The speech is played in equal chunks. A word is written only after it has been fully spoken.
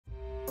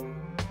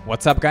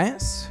What's up,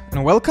 guys?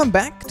 And welcome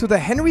back to the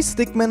Henry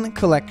Stickmin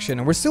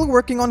collection. We're still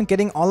working on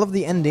getting all of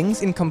the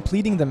endings in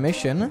completing the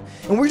mission,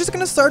 and we're just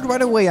gonna start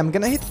right away. I'm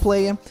gonna hit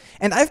play,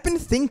 and I've been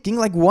thinking,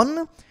 like,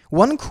 one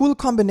cool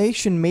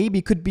combination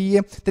maybe could be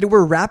that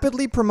we're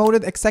rapidly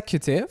promoted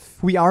executive.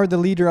 We are the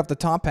leader of the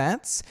Top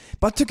Hats,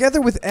 but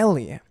together with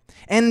Ellie.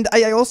 And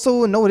I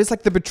also noticed,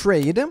 like, the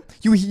Betrayed,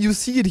 you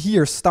see it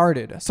here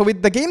started. So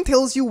the game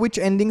tells you which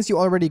endings you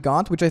already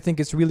got, which I think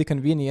is really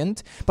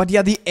convenient. But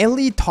yeah, the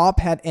Ellie Top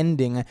Hat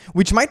ending,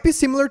 which might be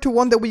similar to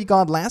one that we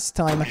got last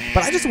time.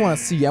 But I just want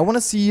to see. I want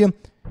to see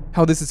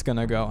how this is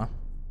gonna go.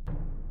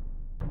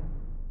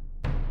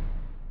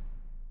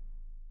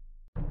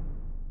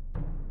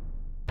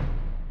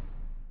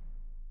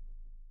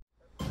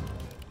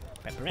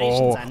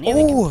 Preparations are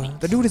nearly complete.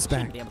 The dude is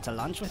back. Should be able to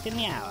launch within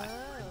the hour.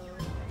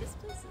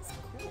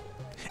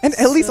 And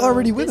Ellie's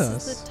already with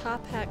us. This is the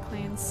Top Hat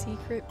Clan's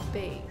secret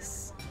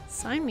base.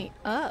 Sign me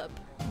up.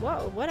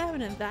 Whoa, what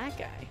happened to that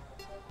guy?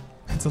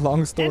 It's a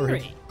long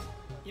story. Henry,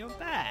 you're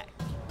back.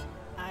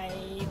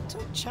 I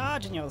took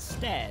charge in your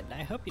stead.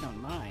 I hope you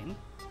don't mind.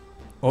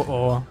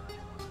 Uh-oh.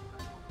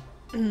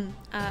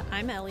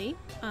 I'm Ellie.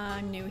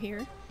 I'm new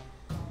here.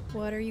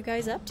 What are you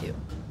guys up to?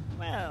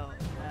 Well,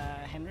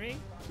 Henry,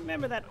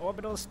 remember that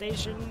orbital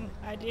station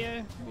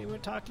idea we were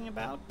talking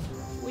about?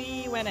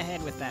 We went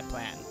ahead with that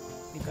plan.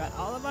 We've got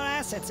all of our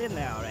assets in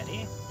there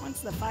already.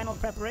 Once the final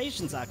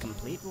preparations are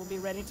complete, we'll be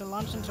ready to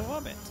launch into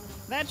orbit.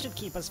 That should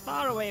keep us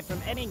far away from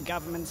any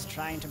governments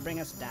trying to bring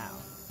us down.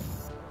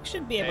 We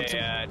should be able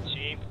to...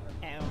 Chief.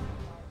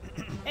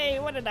 Hey,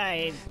 what did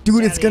I...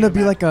 Dude, it's gonna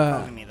be like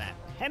a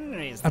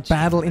Henry's a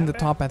battle in the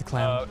Top Hat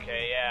clan. Oh,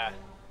 okay, yeah.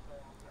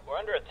 We're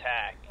under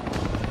attack.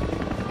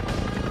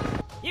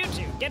 You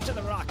two, get to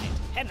the rocket.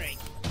 Henry.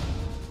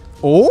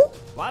 Oh?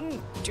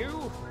 1,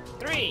 2,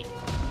 3.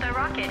 The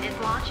rocket is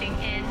launching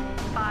in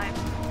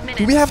 5 minutes.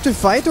 Do we have to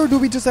fight or do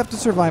we just have to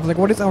survive? Like,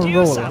 what is our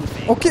role?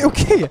 Something.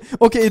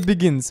 Okay, it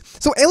begins.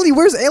 So Ellie,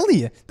 where's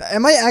Ellie?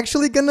 Am I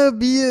actually gonna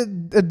be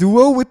a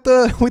duo with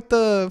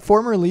the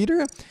former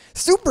leader?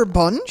 Super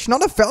punch,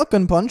 not a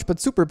falcon punch, but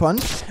super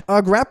punch.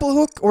 A grapple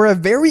hook or a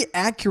very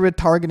accurate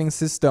targeting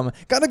system.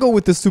 Gotta go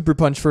with the super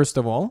punch first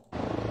of all.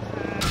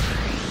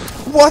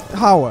 What?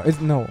 How?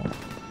 No.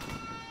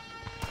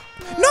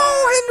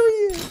 No,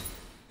 Henry!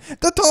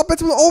 The Top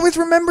Hats will always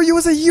remember you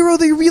as a hero,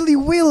 they really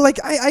will. Like,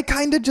 I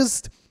kinda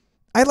just...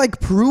 I,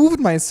 like, proved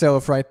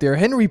myself right there.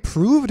 Henry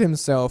proved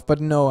himself, but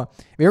no.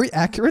 Very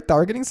accurate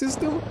targeting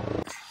system?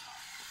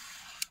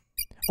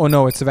 Oh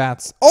no, it's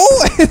VATS.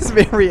 Oh, it's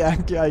very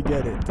accurate, I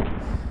get it.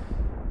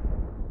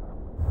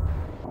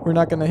 We're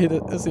not gonna hit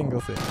a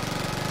single thing.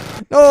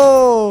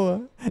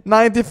 No!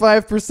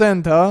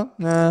 95%, huh?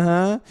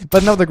 Uh-huh.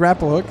 But now the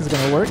grapple hook is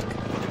gonna work.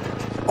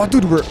 Oh,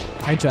 dude, we're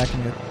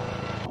hijacking it.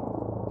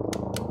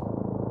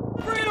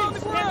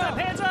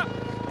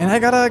 And I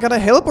gotta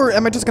help, or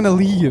am I just gonna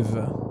leave?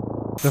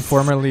 The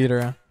former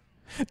leader.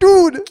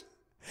 Dude!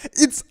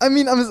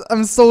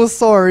 I'm so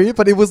sorry,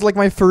 but it was like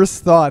my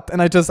first thought,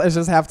 and I just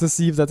have to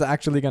see if that's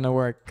actually gonna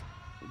work.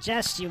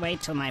 Just you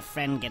wait till my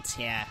friend gets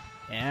here.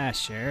 Yeah,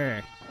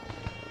 sure.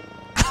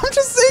 I'm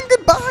just saying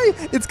goodbye!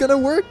 It's gonna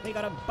work. We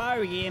got a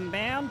bogey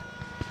inbound.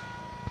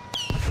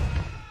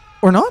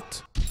 Or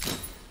not?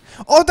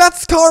 Oh,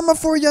 that's karma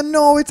for you!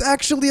 No, it's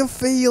actually a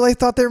fail. I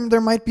thought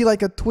there might be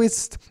like a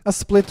twist, a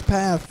split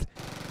path.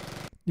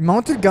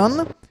 Mounted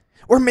gun?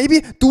 Or maybe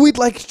do it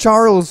like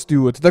Charles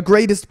do it, the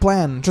greatest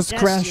plan. Just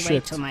crash you wait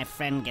it. till my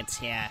friend gets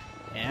here.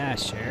 Yeah,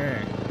 sure.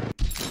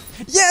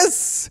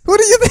 Yes! Who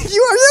do you think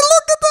you are? Yeah,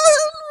 look at that,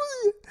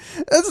 Henry!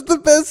 That's the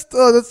best.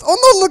 Oh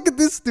no, look at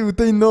this dude.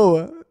 They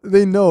know.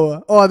 They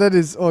know. Oh, that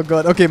is. Oh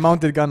god. Okay,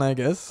 mounted gun, I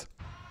guess.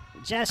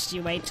 Just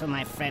you wait till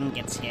my friend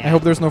gets here. I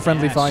hope there's no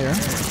friendly fire.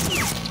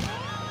 Sure.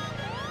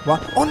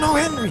 What? Oh no,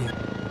 Henry!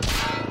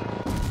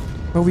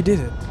 But we did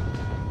it.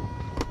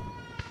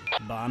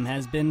 Bomb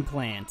has been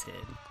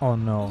planted. Oh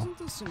no. Isn't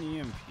this an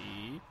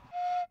EMP?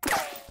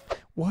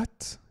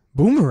 What?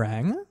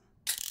 Boomerang?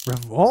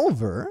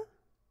 Revolver?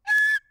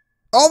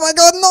 Oh my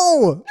god,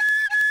 no!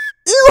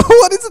 Ew,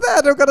 what is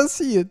that? I gotta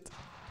see it.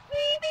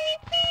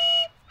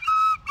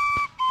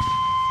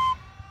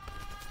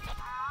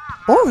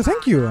 Oh,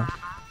 thank you.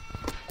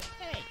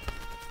 Hey.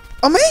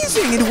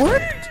 Amazing, it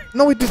worked!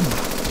 No, it didn't.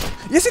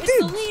 Yes, it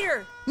did! The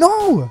leader!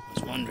 No! I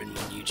was wondering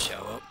when you'd show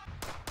up.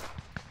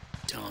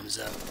 Time's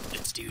up.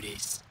 Let's do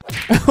this.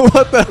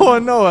 What the? Oh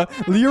no.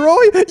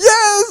 Leroy?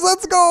 Yes,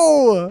 let's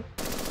go!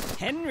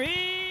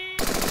 Henry!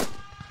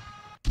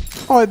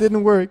 Oh, it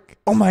didn't work.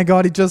 Oh my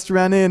god, he just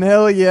ran in.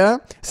 Hell yeah.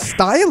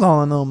 Style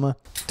on him.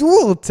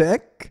 Dual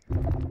tech.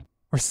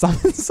 Or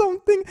summon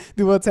something?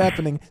 Dude, what's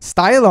happening?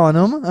 Style on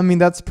him. I mean,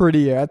 that's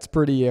pretty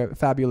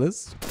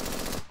fabulous.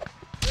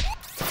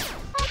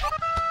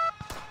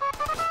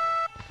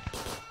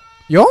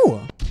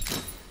 Yo!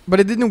 But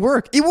it didn't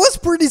work. It was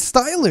pretty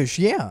stylish,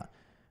 yeah.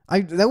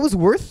 That was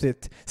worth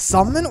it.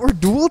 Summon or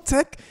dual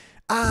tech?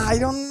 I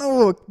don't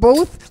know.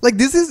 Both. Like,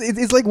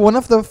 it's like one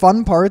of the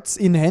fun parts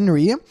in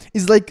Henry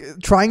is like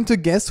trying to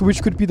guess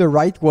which could be the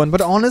right one.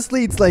 But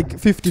honestly, it's like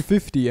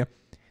 50-50.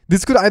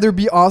 This could either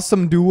be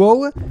awesome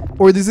duo,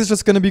 or this is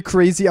just gonna be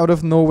crazy out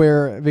of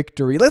nowhere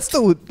victory. Let's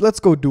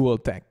go dual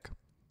tech.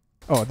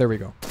 Oh, there we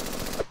go.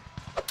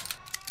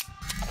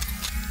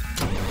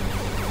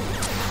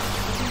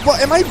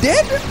 What, am I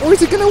dead? Or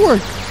is it gonna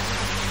work?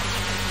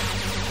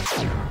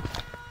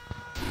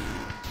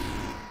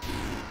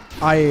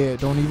 I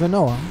don't even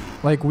know.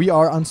 Like, we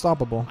are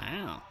unstoppable.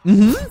 Wow.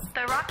 Mm-hmm.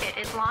 The rocket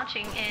is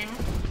launching in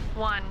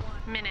 1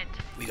 minute.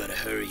 We gotta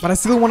hurry. But I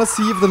still want to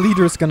see if the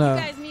leader is gonna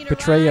guys need a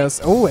betray ride? us.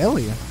 Oh,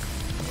 Ellie.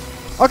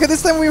 Okay,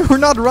 this time we were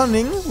not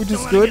running, which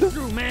is Don't wanna good. get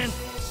through, man.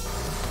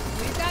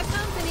 We've got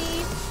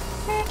company.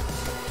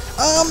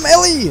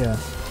 Ellie!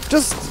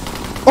 Just...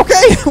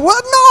 Okay,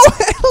 what? No,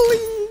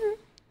 Ellie!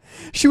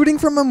 Shooting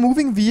from a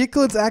moving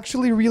vehicle, it's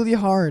actually really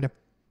hard.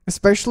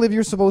 Especially if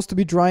you're supposed to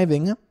be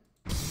driving.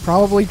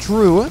 Probably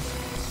true.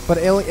 But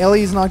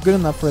Ellie is not good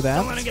enough for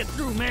Don't wanna that. get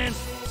through, man.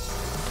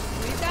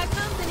 We've got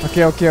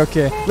company.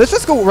 Okay. Let's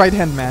just go right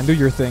hand, man. Do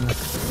your thing.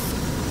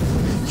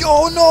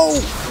 Yo, no!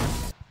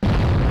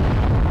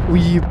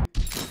 We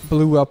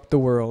blew up the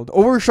world.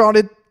 Overshot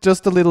it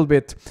just a little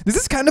bit. This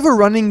is kind of a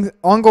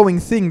ongoing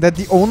thing that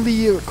the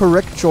only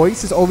correct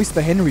choice is always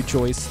the Henry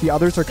choice. The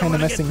others are kind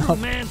of messing up.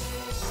 Man.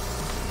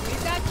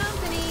 We've got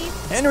company.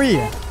 Henry,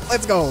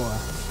 let's go.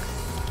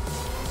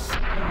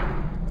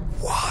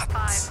 What?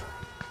 5,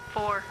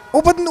 4,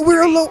 Oh, but no,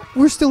 we're alone.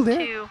 We're still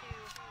there. 2,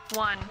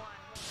 1.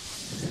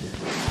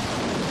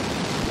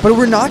 But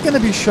we're not gonna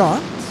be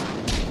shot.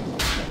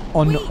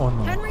 Oh no! Wait, Oh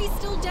no! Henry's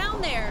still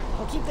down there.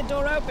 I'll keep the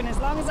door open as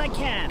long as I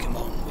can. Come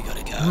on, we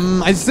gotta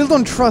go. I still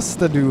don't trust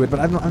the dude, but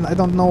I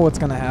don't know what's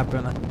gonna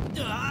happen.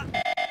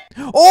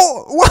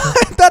 Oh,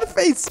 what? That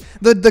face!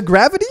 The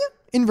gravity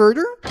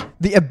inverter,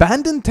 the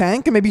abandoned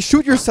tank, and maybe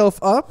shoot yourself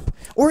up,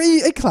 or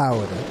a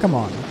cloud. Come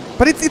on!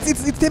 But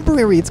it's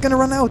temporary. It's gonna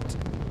run out.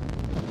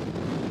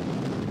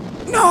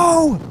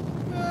 No!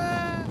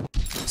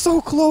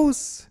 So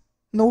close.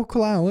 No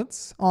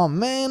clouds. Oh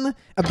man!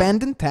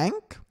 Abandoned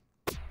tank.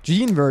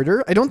 G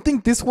inverter. I don't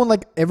think this one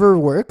like ever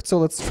worked, so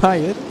let's try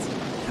it.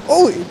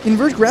 Oh,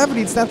 invert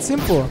gravity. It's that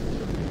simple.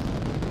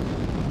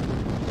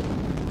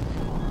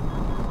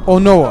 Oh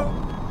no.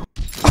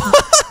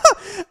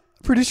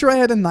 Pretty sure I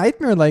had a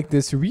nightmare like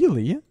this,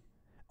 really?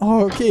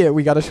 Oh, okay,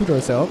 we gotta shoot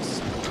ourselves.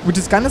 Which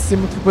is kind of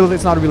similar. Well,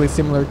 it's not really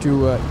similar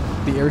to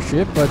the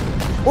airship, but...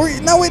 Or,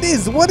 no, it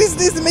is! What is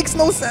this? It makes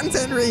no sense,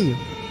 Henry!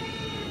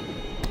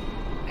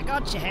 I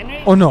got you,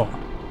 Henry. Oh no.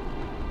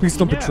 Please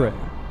don't You know, betray.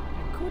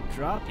 I could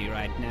drop you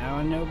right now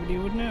and nobody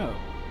would know.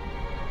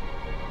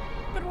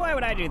 But why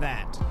would I do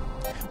that?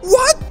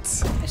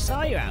 What? I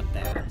saw you out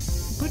there.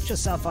 You put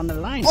yourself on the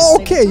line. to Oh,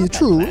 save the okay, combat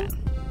true. plan.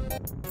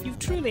 You've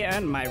truly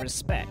earned my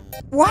respect.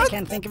 What? I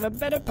can't think of a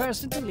better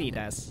person to lead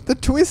us. The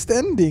twist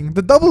ending.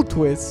 The double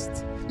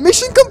twist.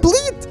 Mission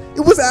complete! It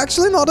was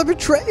actually not a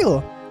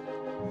betrayal.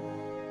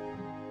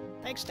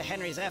 Thanks to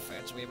Henry's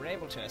efforts, we were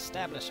able to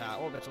establish our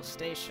orbital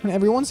station. And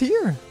everyone's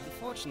here.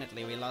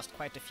 Unfortunately, we lost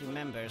quite a few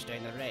members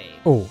during the raid.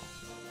 Oh.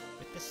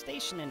 With the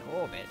station in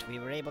orbit, we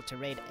were able to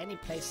raid any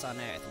place on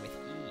Earth with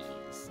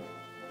ease.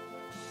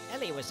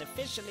 Ellie was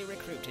officially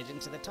recruited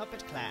into the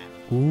Tuppet clan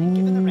and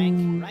given the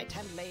rank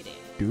Right-Hand Lady.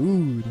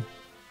 Dude.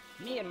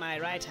 Me and my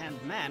right-hand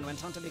man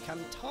went on to become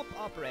top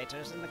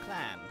operators in the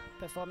clan,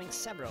 performing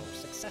several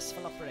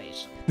successful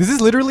operations. This is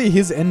literally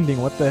his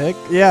ending. What the heck?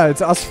 Yeah,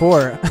 it's us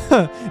four.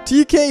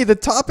 TK, the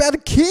top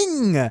ad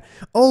king.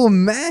 Oh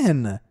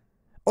man.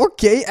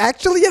 Okay,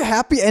 actually a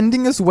happy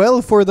ending as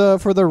well for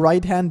the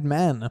right-hand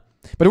man.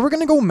 But we're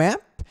gonna go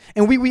map,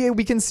 and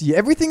we can see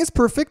everything is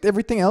perfect,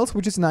 everything else,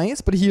 which is nice.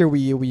 But here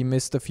we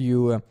missed a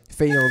few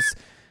fails.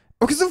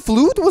 Okay, so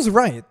flute was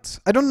right.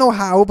 I don't know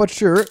how, but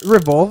sure.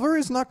 Revolver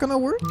is not gonna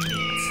work.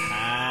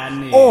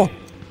 Oh,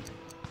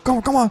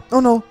 come on!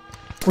 Oh no,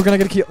 we're gonna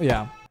get killed.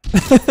 Yeah.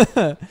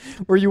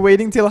 Were you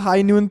waiting till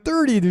high noon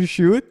 30 to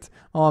shoot?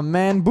 Oh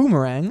man,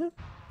 boomerang.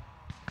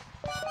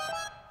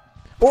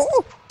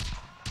 Oh,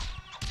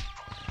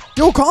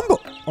 yo, combo.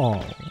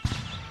 Oh.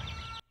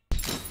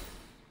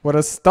 What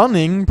a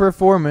stunning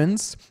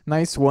performance.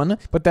 Nice one.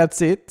 But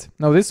that's it.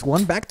 Now this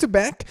one, back to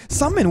back.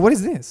 Summon, what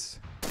is this?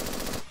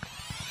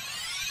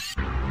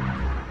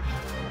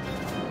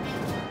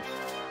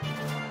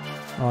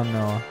 Oh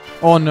no.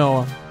 Oh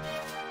no.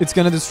 It's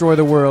gonna destroy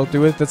the world,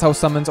 do it? That's how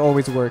summons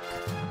always work.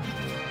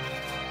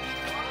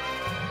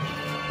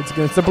 It's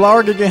a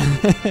Blarg again.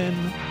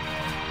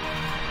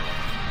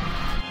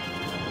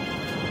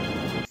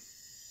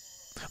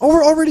 Oh,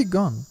 we're already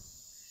gone.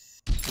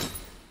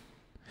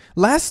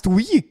 Last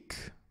week.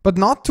 But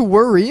not to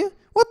worry.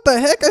 What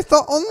the heck?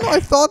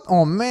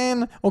 Oh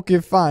man. Okay,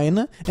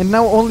 fine. And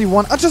now only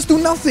one. I just do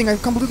nothing. I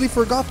completely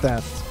forgot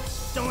that.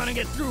 Don't wanna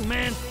get through,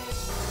 man.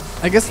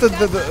 I guess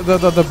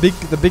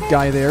the big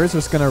guy there is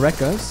just gonna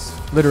wreck us.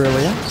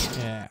 Literally.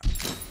 Yeah.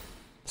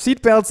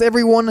 Seatbelts,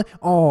 everyone.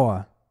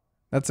 Oh.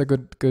 That's a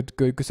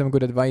some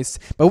good advice.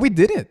 But we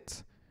did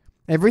it.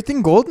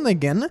 Everything golden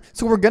again.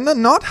 So we're gonna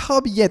not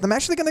hub yet. I'm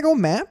actually gonna go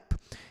map.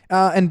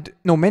 And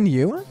no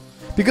menu.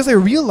 Because I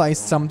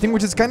realized something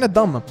which is kind of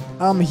dumb.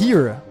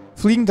 Here,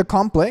 fleeing the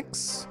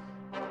complex.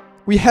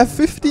 we have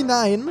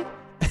 59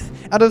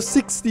 out of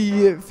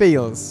 60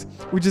 fails,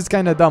 which is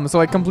kind of dumb. So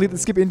I completely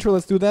skip intro.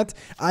 Let's do that.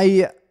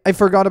 I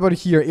forgot about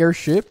here,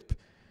 airship.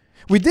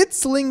 We did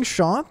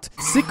slingshot.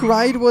 Sick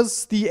ride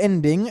was the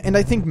ending, and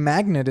I think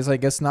magnet is, I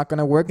guess, not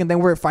gonna work. And then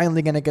we're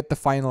finally gonna get the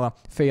final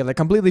fail. I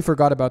completely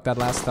forgot about that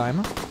last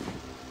time.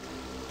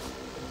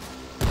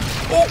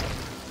 Oh!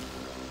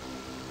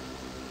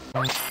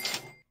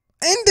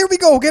 And there we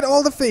go. Get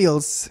all the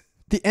fails.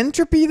 The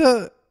entropy,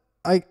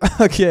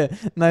 okay,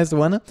 nice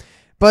one.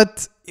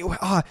 But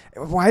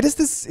why is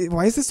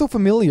this so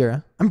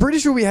familiar? I'm pretty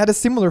sure we had a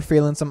similar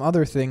fail in some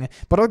other thing.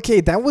 But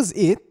okay, that was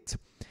it.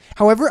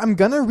 However, I'm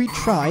gonna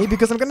retry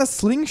because I'm gonna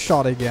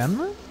slingshot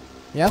again.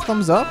 Yeah,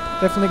 thumbs up.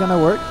 Definitely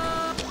gonna work.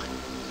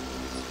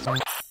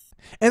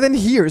 And then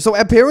here, so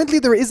apparently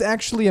there is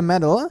actually a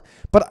medal,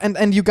 but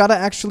and you gotta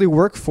actually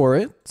work for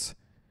it.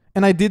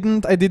 And I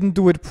didn't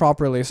do it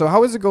properly. So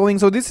how is it going?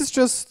 So this is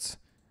just,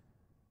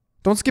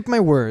 don't skip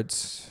my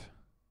words.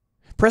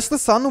 Press the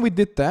sun, we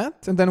did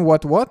that. And then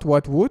what?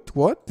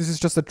 This is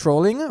just a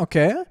trolling,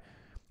 okay.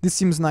 This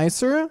seems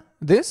nicer.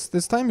 This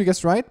time, you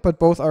guessed right, but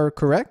both are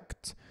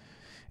correct.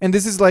 And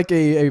this is like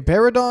a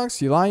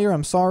paradox, you liar,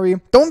 I'm sorry.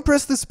 Don't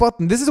press this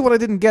button. This is what I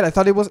didn't get. I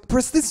thought it was,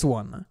 press this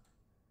one.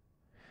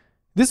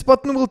 This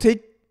button will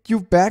take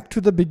you back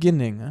to the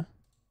beginning.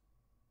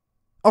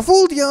 I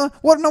fooled ya!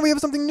 What? Now we have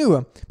something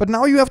new. But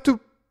now you have to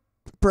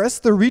press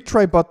the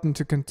retry button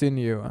to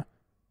continue.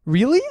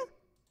 Really?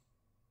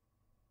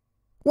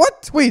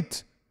 What?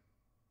 Wait.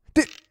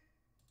 Did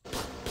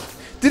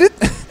it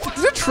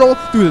did it troll?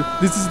 Dude,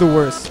 this is the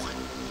worst.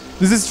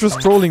 This is just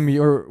trolling me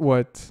or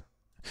what?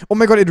 Oh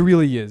my god, it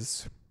really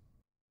is.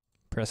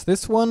 Press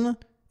this one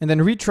and then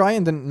retry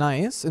and then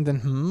nice and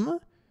then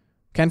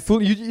Can't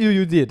fool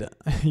you did.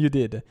 You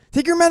did.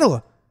 Take your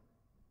medal.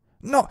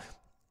 No.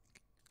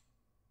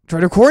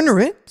 Try to corner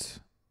it.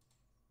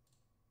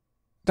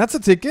 That's a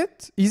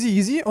ticket.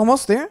 Easy.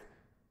 Almost there.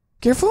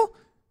 Careful.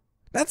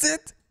 That's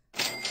it.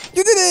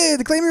 You did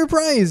it! Claim your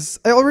prize.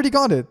 I already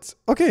got it.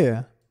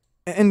 Okay.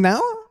 And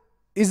now?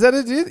 Is that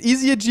it?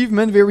 Easy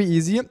achievement. Very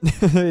easy.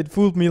 It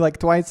fooled me like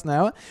twice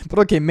now. But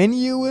okay,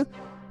 menu.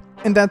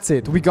 And that's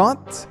it. We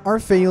got our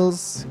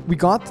fails. We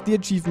got the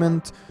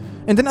achievement.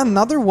 And then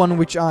another one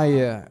which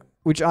I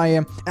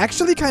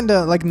actually kind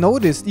of like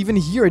noticed. Even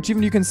here,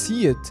 achievement, you can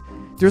see it.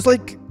 There's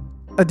like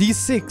a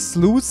D6,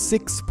 lose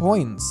 6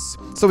 points.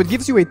 So it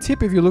gives you a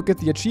tip if you look at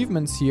the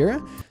achievements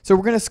here. So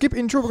we're gonna skip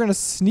intro, we're gonna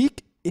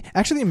sneak,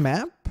 actually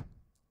map.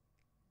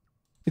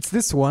 It's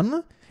this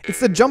one. It's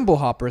the jumbo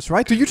hoppers,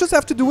 right? Do you just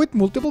have to do it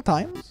multiple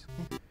times?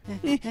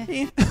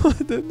 I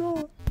don't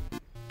know.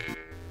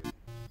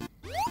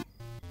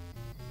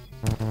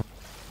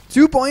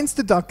 2 points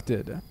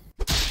deducted.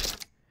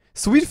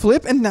 Sweet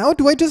flip, and now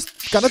do I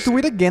just gotta do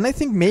it again? I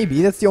think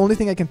maybe, that's the only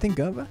thing I can think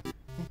of.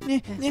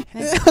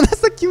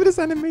 That's the cutest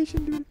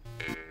animation, dude.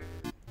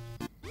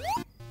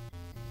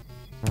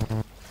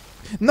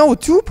 No,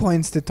 2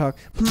 points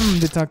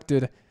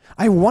deducted.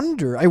 I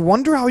wonder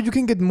how you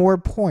can get more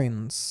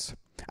points.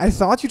 I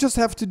thought you just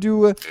have to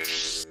do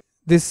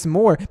this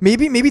more.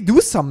 Maybe do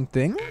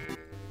something.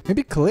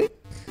 Maybe click.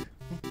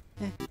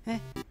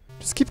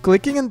 Just keep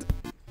clicking and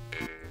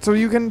so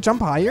you can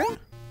jump higher.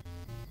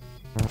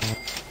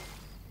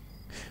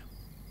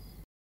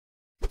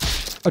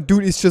 Oh,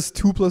 dude, it's just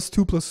 2 plus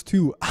 2 plus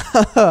 2.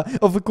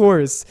 Of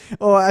course.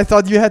 Oh, I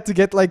thought you had to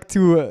get like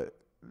 2.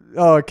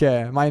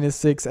 Okay,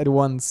 -6 at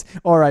once.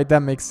 Alright,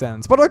 that makes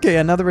sense. But okay,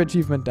 another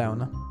achievement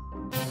down.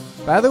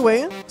 By the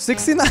way,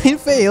 69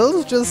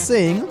 fails, just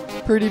saying.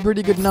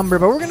 Pretty good number.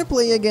 But we're gonna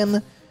play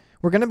again.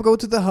 We're gonna go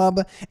to the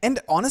hub. And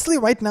honestly,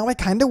 right now, I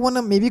kind of want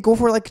to maybe go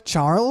for like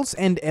Charles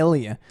and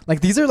Ellie.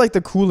 Like, these are like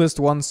the coolest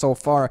ones so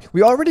far.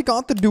 We already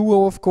got the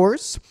duo, of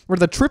course. Or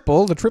the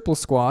triple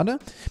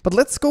squad. But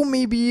let's go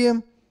maybe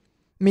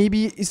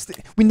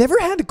we never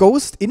had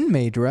Ghost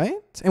Inmate, right?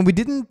 And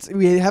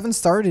we haven't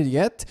started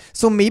yet.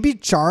 So maybe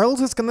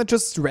Charles is gonna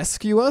just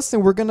rescue us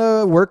and we're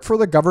gonna work for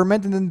the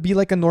government and then be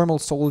like a normal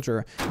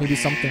soldier. Maybe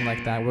something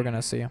like that, we're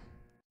gonna see.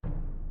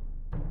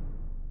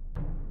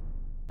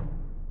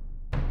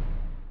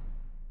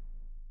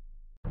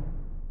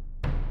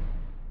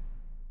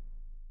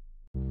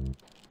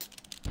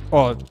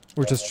 Oh,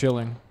 we're just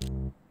chilling.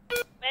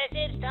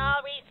 Message to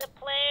all recent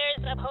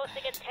players. I'm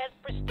hosting a test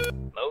for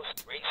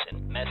Most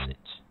recent message.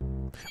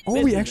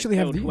 Oh, we actually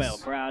have Code these.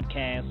 12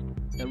 broadcast.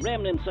 The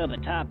remnants of the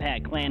Top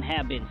Hat clan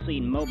have been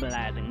seen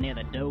mobilizing near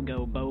the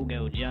Dogo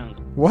Bogo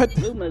jungle. What?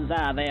 Rumors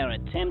are they are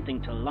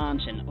attempting to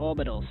launch an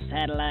orbital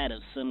satellite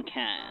of some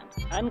kind.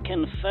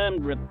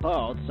 Unconfirmed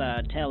reports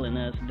are telling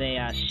us they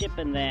are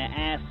shipping their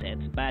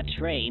assets by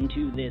train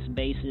to this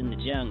base in the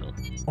jungle.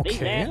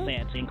 These Okay.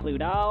 assets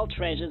include all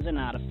treasures and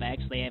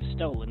artifacts they have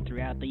stolen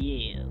throughout the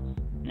years.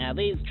 Now,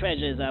 these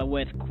treasures are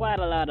worth quite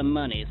a lot of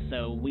money,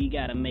 so we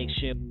gotta make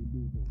sure...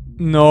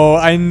 No,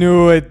 I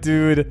knew it,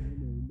 dude.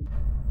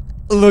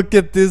 Look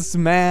at this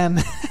man.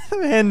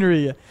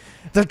 Henry.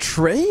 The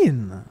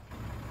train.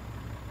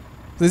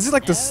 This is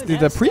like the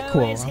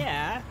prequel.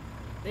 Yeah.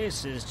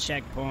 This is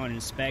Checkpoint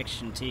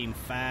Inspection Team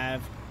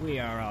 5. We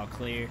are all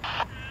clear.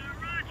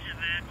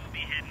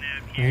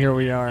 Here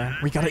we are.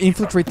 We gotta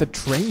infiltrate the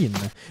train.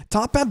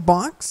 Top hat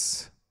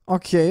box.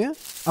 Okay.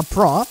 A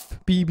prop.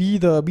 Be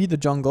the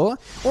jungle.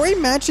 Or a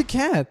magic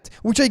hat.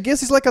 Which I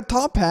guess is like a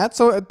top hat,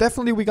 so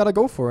definitely we gotta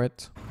go for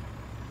it.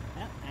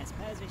 Well, I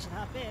suppose we should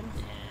hop in.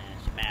 Yeah,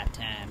 it's about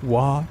time.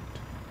 What?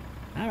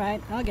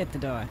 Alright, I'll get the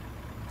door.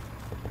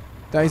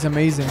 That is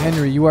amazing.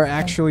 Henry, you are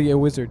actually a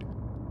wizard.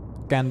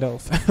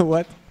 Gandalf.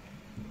 What?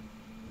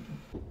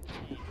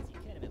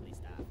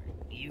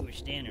 You were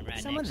standing right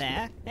Someone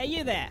there? Hey,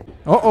 you there?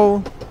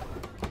 Uh-oh.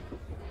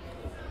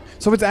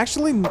 So it's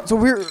actually... So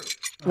we're...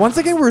 Once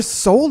again, we're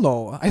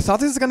solo. I thought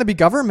this was gonna be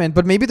government,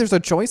 but maybe there's a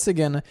choice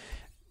again.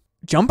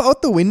 Jump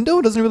out the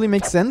window? Doesn't really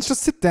make sense.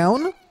 Just sit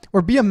down.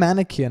 Or be a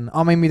mannequin.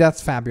 Oh, maybe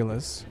that's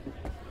fabulous.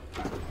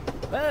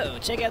 Whoa,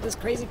 check out this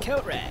crazy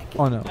coat rack.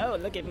 Oh, no. Oh,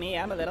 look at me.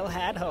 I'm a little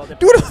hat holder.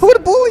 Dude, what a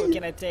bully!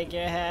 Can I take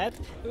your hat?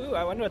 Ooh,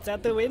 I wonder what's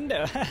out the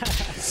window.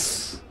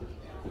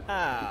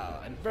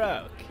 Oh, it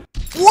broke.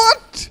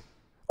 What?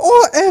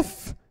 Oh,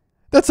 F.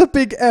 That's a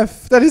big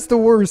F. That is the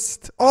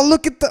worst. Oh,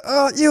 look at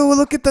the... ew,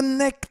 look at the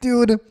neck,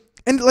 dude.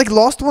 And, like,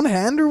 lost one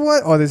hand or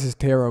what? Oh, this is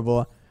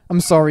terrible.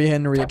 I'm sorry,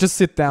 Henry. Just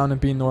sit down and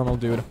be normal,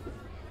 dude.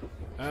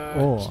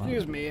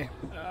 Excuse me.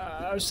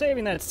 I was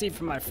saving that seat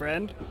for my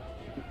friend.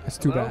 That's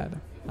too bad.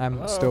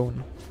 I'm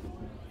stone.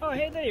 Oh,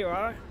 hey, there you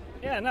are.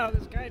 Yeah, no,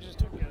 this guy just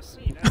took your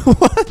seat.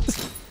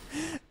 What?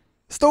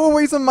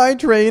 Stowaways on my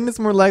train. It's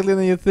more likely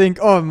than you think.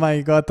 Oh my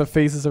god, the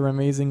faces are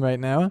amazing right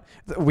now.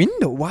 The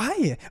window,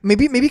 why?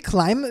 Maybe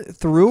climb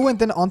through and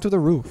then onto the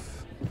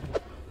roof.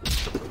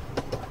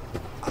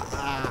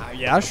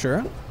 Yeah,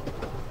 sure.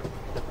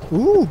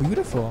 Ooh,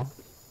 beautiful.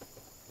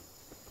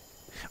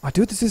 Oh,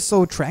 dude, this is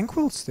so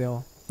tranquil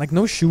still. Like,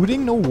 no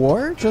shooting, no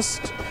war,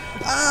 just...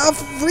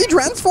 free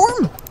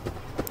transform!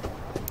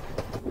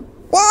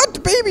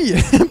 What?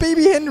 Baby!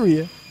 Baby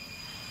Henry!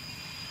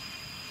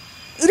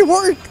 It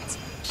worked!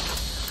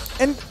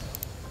 And...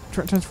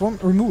 transform,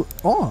 remove...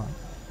 Oh!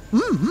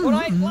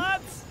 Alright,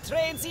 lads,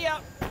 train's here.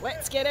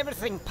 Let's get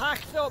everything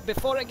packed up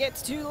before it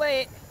gets too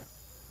late.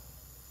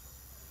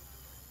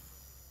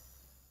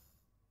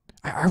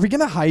 Are we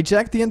gonna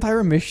hijack the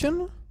entire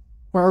mission?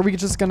 Or are we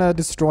just gonna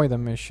destroy the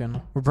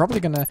mission? We're probably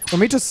gonna... Or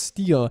maybe just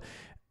steal.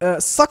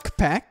 Suck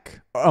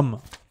pack?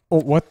 Oh,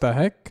 what the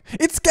heck?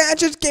 It's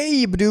Gadget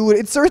Gabe, dude!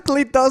 It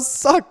certainly does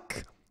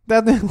suck!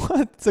 That...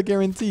 What? It's a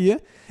guarantee.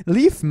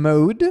 Leaf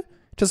mode.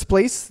 Just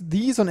place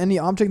these on any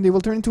object and they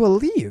will turn into a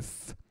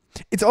leaf.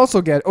 It's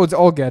also it's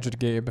all Gadget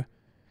Gabe.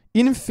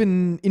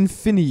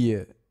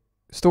 Infini.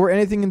 Store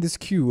anything in this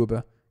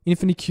cube.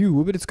 Infini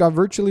cube. It's got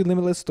virtually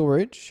limitless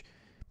storage.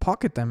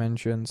 Pocket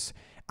dimensions.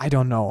 I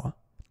don't know.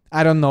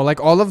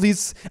 Like all of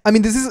these. I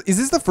mean, is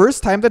this the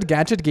first time that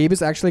Gadget Gabe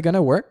is actually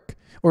gonna work,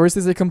 or is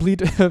this a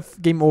complete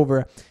game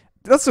over?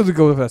 Let's just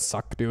go with a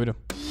suck, dude.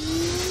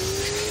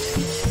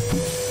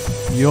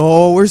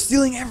 Yo, we're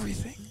stealing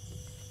everything.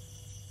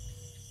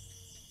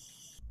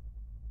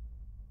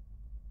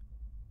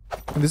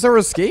 And this is our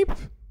escape.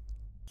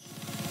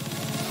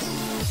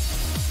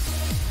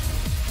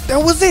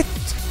 That was it.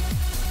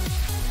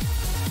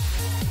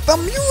 The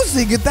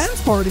music,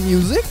 dance party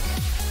music.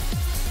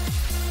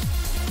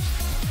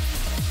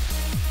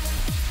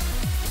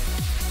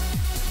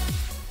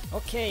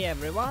 Okay,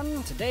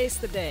 everyone, today's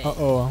the day.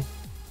 Uh-oh.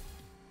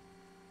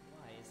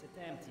 Why is it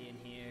empty in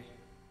here?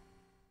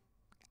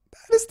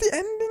 That is the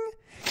ending?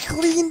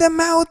 Clean them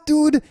out,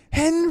 dude.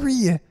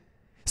 Henry.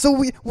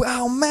 So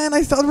oh man,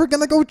 I thought we were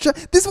gonna go...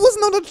 This was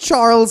not a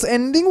Charles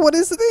ending. What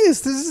is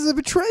this? This is a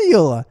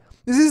betrayal.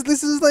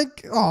 This is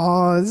like...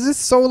 Oh, this is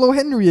solo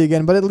Henry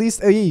again. But at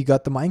least... Hey, you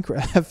got the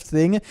Minecraft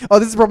thing. Oh,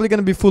 this is probably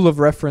gonna be full of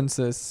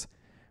references.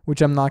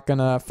 Which I'm not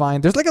gonna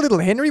find. There's like a little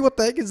Henry. What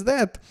the heck is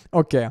that?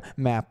 Okay,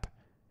 map.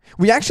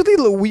 We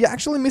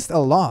actually missed a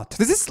lot.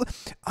 This is...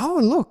 Oh,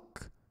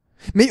 look.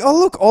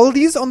 Look, all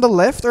these on the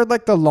left are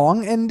like the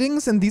long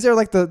endings, and these are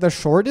like the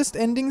shortest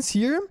endings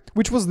here.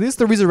 Which was this?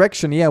 The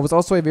resurrection. Yeah, it was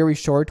also a very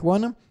short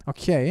one.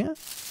 Okay.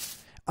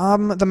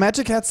 The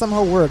magic hat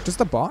somehow worked.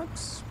 Just a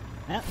box?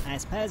 Well, I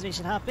suppose we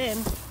should hop in,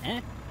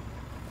 huh?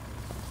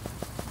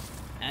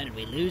 How did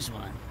we lose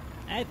one?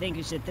 I think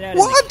we should throw it in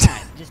the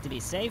cart, just to be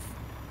safe.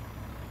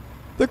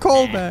 The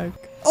callback.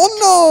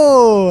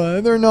 Oh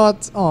no! They're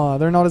not... Oh,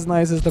 they're not as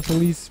nice as the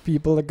police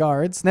people, the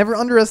guards. Never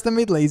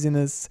underestimate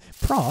laziness.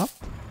 Prop?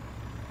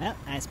 Well,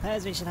 I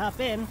suppose we should hop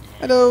in.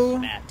 Hello.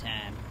 About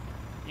time.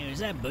 Hey, was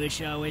that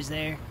bush always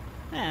there?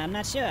 I'm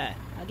not sure.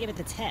 I'll give it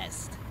the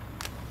test.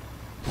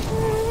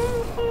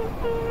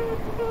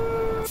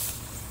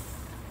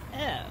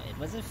 Oh, it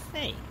was a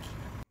fake.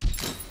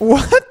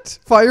 What?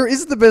 Fire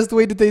is the best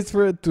way to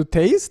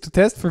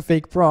test for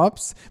fake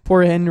props.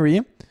 Poor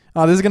Henry.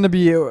 Oh, this is gonna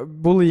be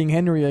bullying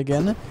Henry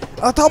again.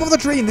 Top of the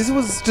train. This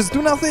was just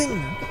do nothing.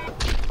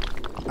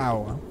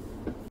 Ow.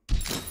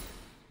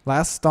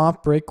 Last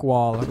stop, brick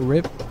wall.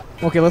 Rip.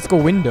 Okay, let's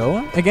go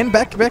window. Again,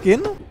 back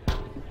in.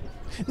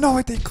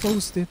 No, they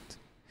closed it.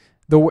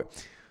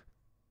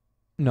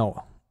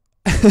 No.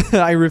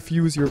 I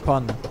refuse your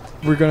pun.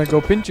 We're gonna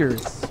go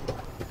pinchers.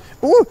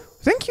 Oh,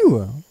 thank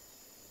you.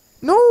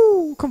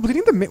 No,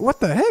 completing the what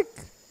the heck?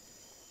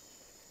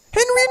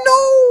 Henry,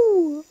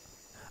 no!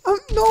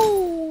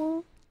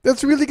 No!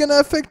 That's really gonna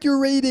affect your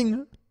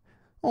rating.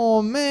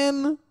 Oh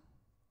man.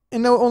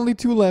 And now only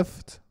 2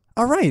 left.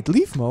 Alright,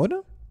 leave mode.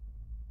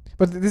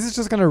 But this is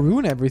just gonna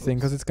ruin everything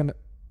because it's gonna...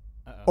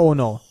 Oh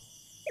no.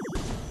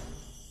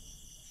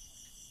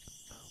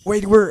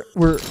 Wait, we're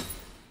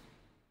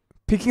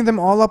picking them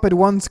all up at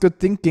once. Good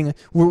thinking.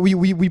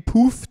 We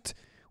poofed.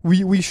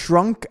 We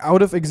shrunk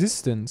out of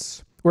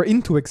existence. Or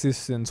into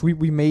existence. We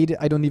made...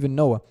 I don't even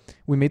know.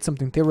 We made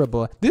something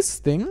terrible. This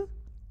thing...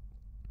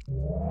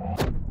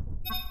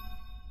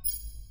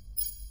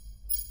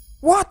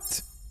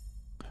 What?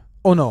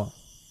 Oh no.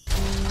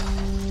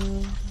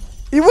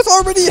 It was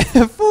already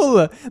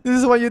full. This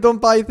is why you don't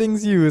buy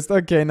things used.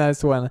 Okay,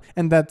 nice one.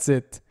 And that's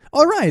it.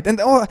 Alright.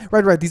 And oh,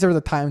 right. These are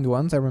the timed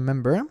ones, I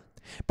remember.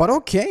 But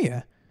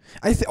okay.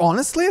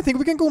 Honestly, I think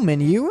we can go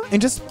menu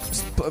and just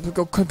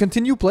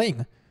continue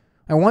playing.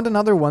 I want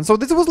another one. So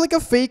this was like a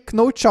fake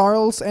no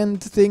Charles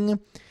and thing.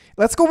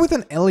 Let's go with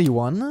an Ellie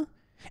one.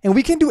 And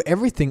we can do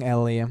everything,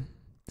 Ellie.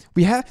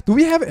 Do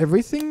we have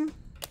everything?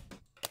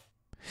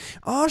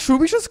 Should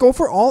we just go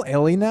for all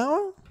Ellie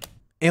now?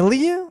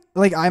 Ellie?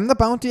 Like I'm the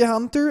bounty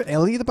hunter,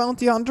 Ellie the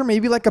bounty hunter,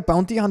 maybe like a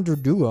bounty hunter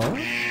duo.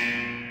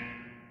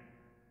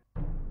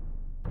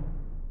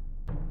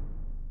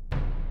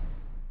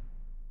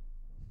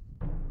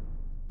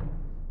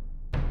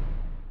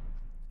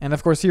 And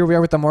of course here we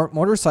are with the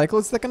motorcycle.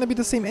 Is that gonna be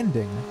the same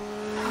ending?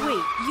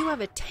 Wait, you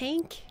have a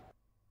tank?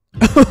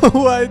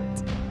 What?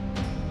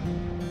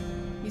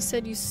 You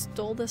said you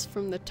stole this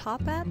from the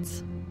Top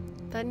Hats?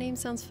 That name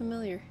sounds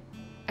familiar.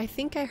 I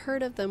think I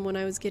heard of them when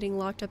I was getting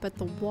locked up at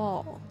the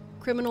wall.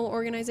 Criminal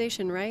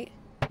organization, right?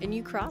 And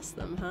you crossed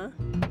them, huh?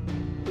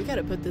 We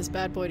gotta put this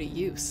bad boy to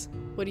use.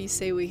 What do you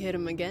say we hit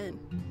him again?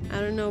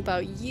 I don't know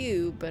about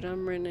you, but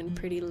I'm running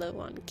pretty low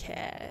on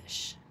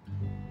cash.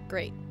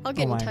 Great. I'll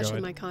get in touch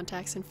with my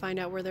contacts and find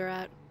out where they're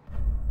at.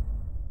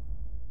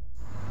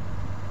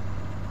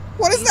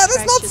 What is that?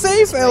 It's not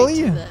safe,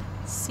 Ellie! Right to the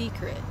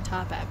secret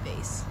Top Hat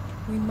base.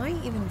 We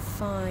might even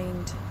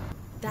find...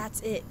 That's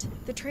it.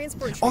 The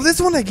transport train. Oh, this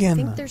one again!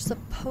 I think there's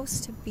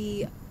supposed to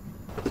be...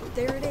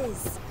 There it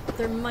is.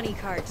 Their money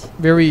cart.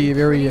 Very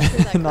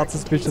Sure not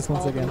suspicious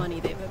once all again. The money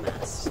they've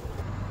amassed.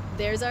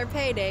 There's our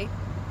payday.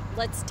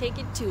 Let's take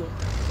it to them.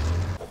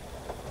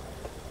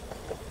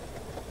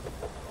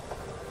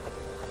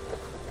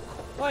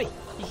 Oi,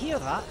 you hear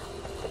that?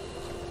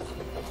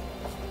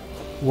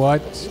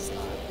 What?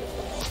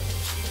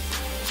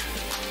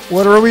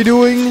 What are we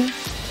doing?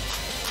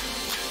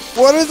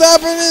 What is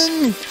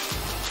happening?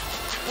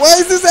 Why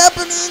is this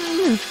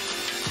happening?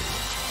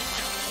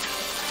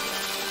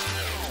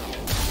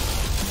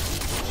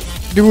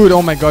 Dude,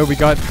 oh my god, we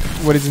got...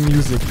 What is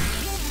music?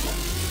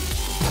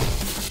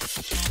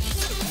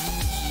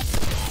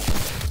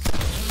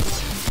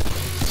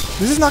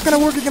 This is not gonna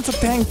work against a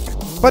tank.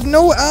 But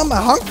no,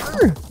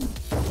 Hunker!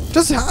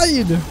 Just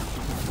hide!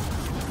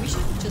 We should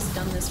have just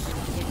done this from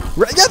the beginning.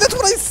 Right, yeah, that's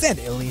what I said,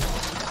 Ellie.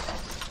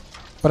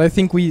 But I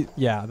think we...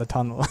 Yeah, the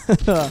tunnel.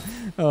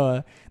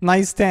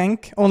 Nice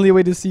tank. Only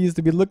way to see is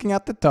to be looking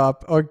at the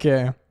top.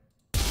 Okay.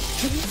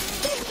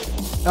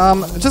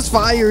 Just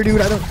fire,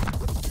 dude. I don't...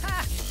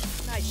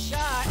 Nice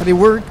shot. But it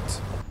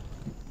worked.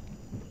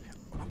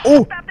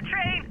 Oh! Stop the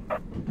train!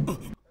 Boss,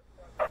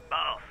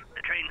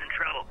 the train's in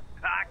trouble.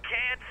 I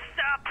can't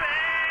stop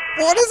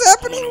it! What is Run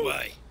happening?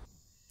 away.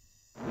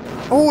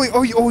 Oh,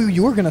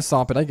 you were gonna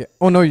stop it. I get...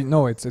 Oh,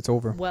 no, it's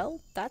over. Well,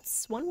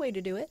 that's one way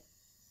to do it.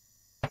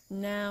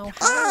 Now,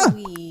 how are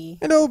we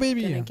Hello,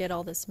 baby. gonna get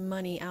all this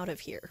money out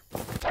of here?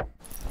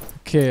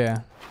 Okay.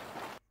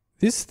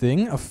 This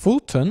thing, a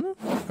Fulton.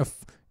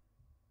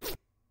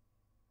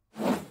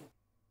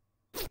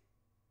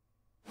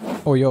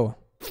 Oh, yo.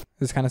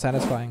 This is kind of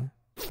satisfying.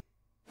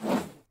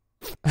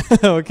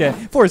 Okay.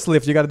 Force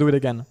lift, you gotta do it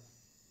again.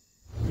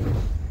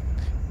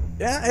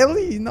 Yeah,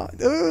 Ellie, no.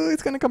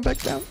 It's gonna come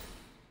back down.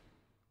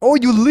 Oh,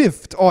 you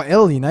lift. Oh,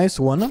 Ellie, nice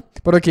one.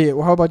 But okay,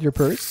 how about your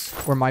purse?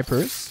 Or my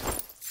purse?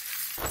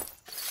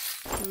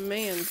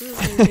 Man, this is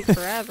gonna take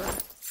forever.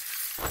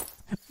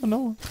 Oh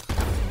no.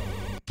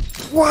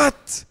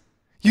 What?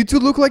 You two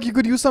look like you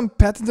could use some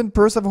patented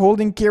purse of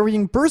holding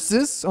carrying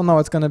purses. Oh no,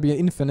 it's gonna be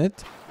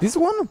infinite. This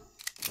one?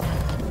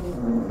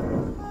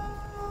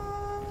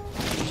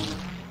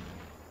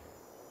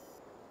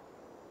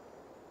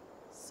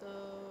 So,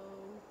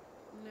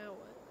 now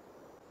what?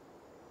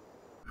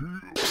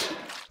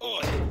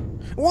 Oi,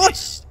 What?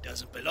 this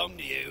doesn't belong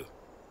to you.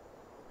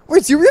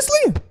 Wait,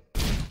 seriously?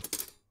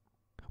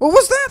 What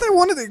was that? I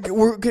wanted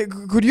to...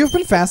 Could you have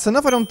been fast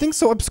enough? I don't think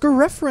so. Obscure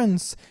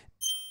reference.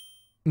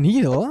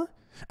 Needle?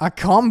 A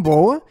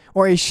combo?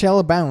 Or a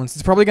shell bounce?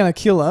 It's probably gonna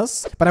kill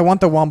us, but I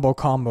want the wombo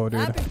combo, dude.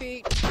 Happy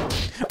feet.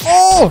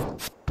 Oh!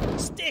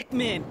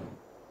 Stickmin!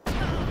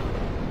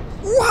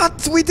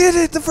 What? We did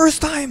it the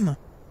first time!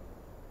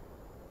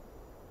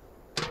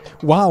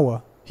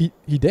 Wow. He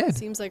dead.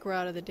 Seems like we're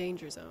out of the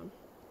danger zone.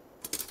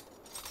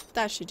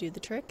 That should do the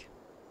trick.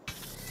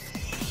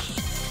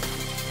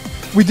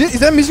 We did. Is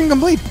that mission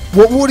complete?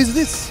 What is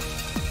this?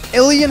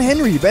 Ellie and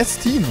Henry,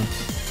 best team.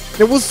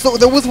 That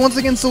was once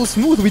again so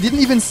smooth. We didn't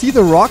even see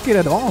the rocket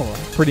at all,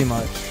 pretty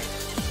much.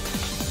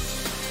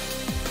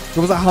 It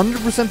was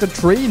 100% a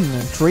train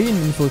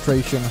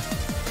infiltration.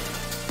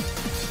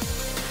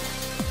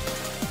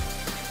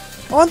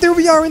 Oh, and there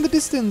we are in the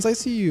distance. I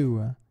see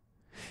you.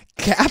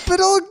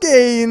 Capital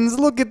gains.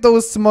 Look at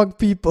those smug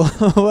people.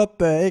 What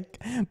the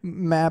heck?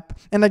 Map.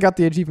 And I got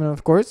the achievement,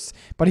 of course.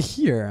 But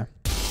here,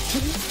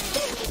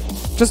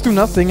 just do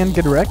nothing and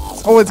get wrecked.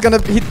 Oh, it's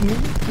gonna hit me.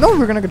 No,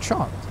 we're gonna get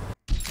shot.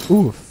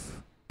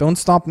 Oof. Don't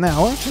stop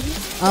now.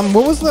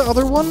 What was the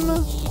other one?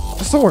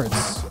 The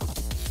swords.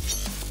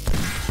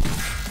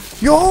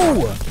 Yo!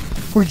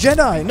 We're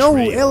Jedi! No,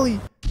 Ellie!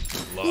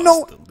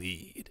 No! The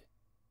lead.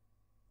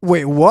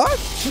 Wait, what?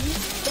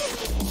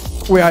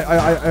 Wait,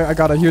 I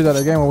gotta hear that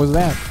again. What was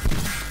that?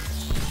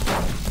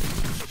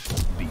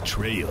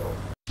 Betrayal.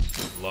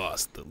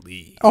 Lost the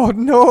lead. Oh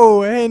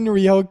no,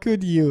 Henry, how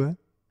could you?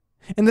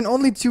 And then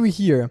only 2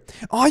 here.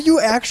 Oh,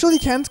 you actually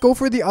can't go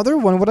for the other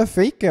one. What a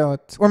fake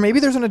out. Or maybe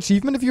there's an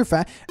achievement if you're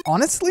fat.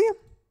 Honestly?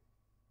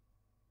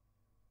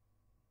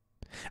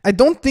 I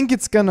don't think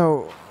it's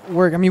gonna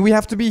work. I mean, we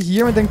have to be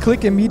here and then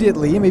click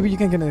immediately. Maybe you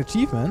can get an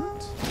achievement.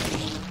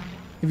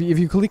 If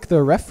you click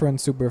the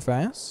reference super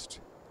fast.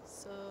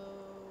 So,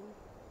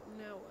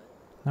 now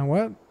what? Now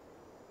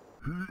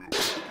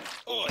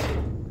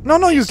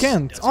what? No, you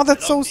can't. Oh,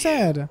 that's so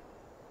sad.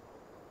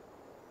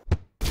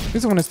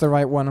 This one is the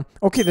right one.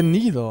 Okay, the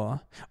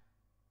needle.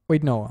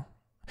 Wait, no.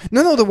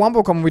 No, the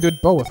wombo combo, we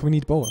did both. We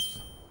need both.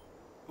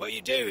 What are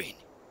you doing?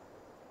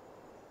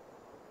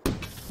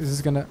 This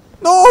is gonna...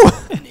 No!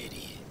 An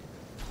idiot.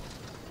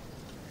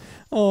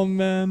 Oh,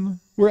 man.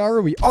 Where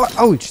are we? Oh,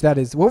 ouch, that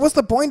is... What was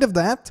the point of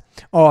that?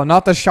 Oh,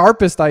 not the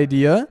sharpest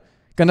idea.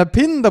 Gonna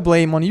pin the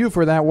blame on you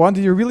for that one.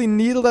 Did you really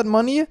needle that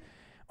money?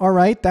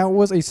 Alright, that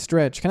was a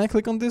stretch. Can I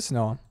click on this?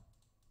 No.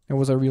 It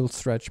was a real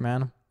stretch,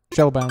 man.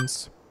 Shell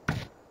bounce.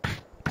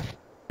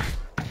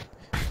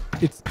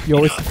 It's...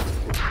 Yo, it's...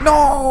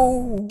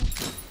 No!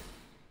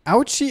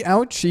 Ouchie,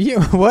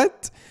 ouchie.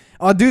 What?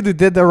 Oh, dude,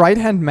 the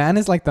right-hand man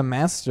is like the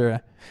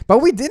master. But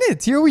we did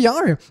it. Here we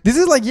are. This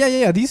is like...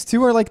 Yeah. These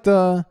two are like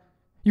the...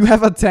 You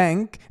have a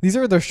tank. These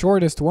are the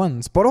shortest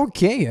ones. But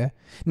okay.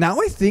 Now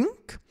I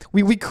think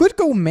we could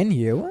go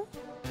menu.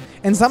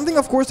 And something,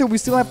 of course, that we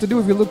still have to do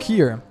if we look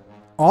here.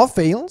 All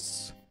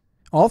fails.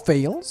 All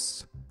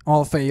fails.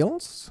 All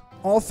fails.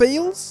 All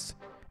fails.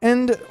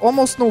 And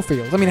almost no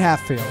fails. I mean,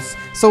 half fails.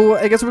 So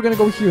I guess we're gonna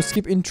go here.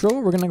 Skip intro.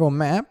 We're gonna go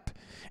map.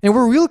 And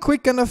we're real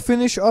quick gonna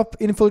finish up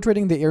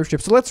infiltrating the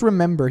airship. So let's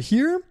remember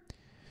here.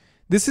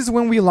 This is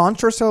when we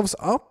launched ourselves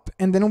up.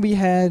 And then we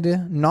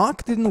had...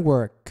 Knock didn't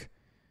work.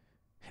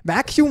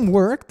 Vacuum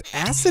worked.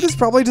 Acid is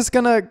probably just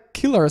gonna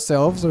kill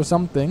ourselves or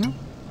something.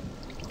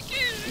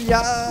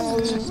 Yeah.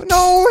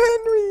 No,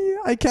 Henry.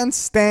 I can't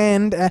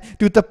stand...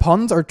 Dude, the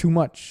puns are too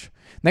much.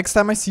 Next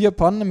time I see a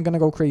pun, I'm gonna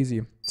go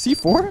crazy.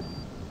 C4?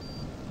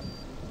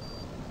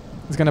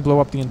 It's gonna blow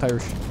up the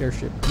entire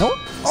airship. No?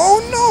 Oh,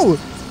 no!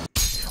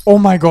 Oh,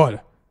 my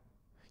God.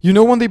 You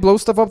know when they blow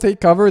stuff up, take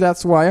cover?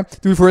 That's why.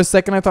 Dude, for a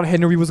second, I thought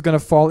Henry was gonna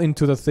fall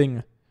into the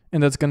thing.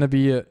 And that's gonna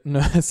be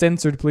no,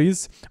 censored,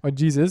 please. Oh,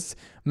 Jesus.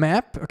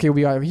 Map. Okay,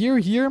 we are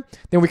here.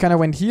 Then we kind of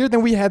went here.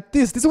 Then we had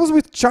this. This was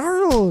with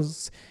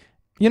Charles.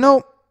 You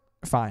know,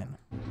 fine.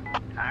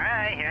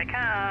 Alright, here I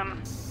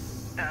come.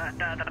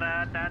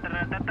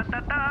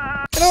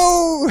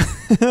 No!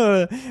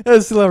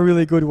 That's still a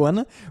really good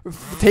one.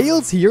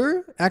 Tails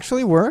here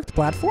actually worked.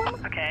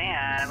 Platform? Okay,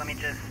 let me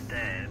just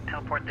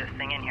teleport this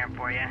thing in here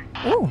for you.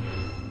 Oh.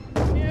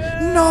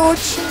 No!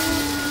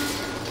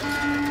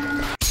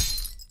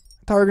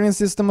 Targeting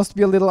system must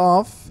be a little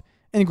off.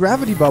 And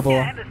gravity bubble.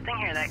 Yeah, I have this thing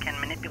here that can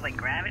manipulate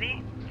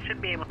gravity.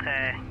 Should be able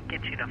to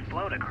get you to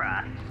float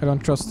across. I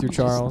don't trust you,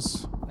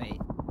 Charles. Wait.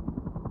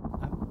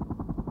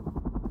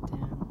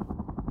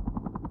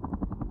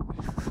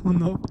 Oh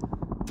no.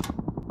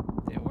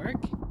 Did it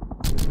work?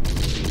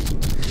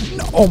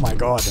 No. Oh my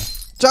God.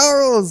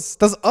 Charles!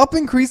 Does up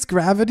increase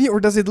gravity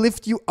or does it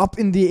lift you up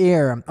in the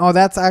air? Oh,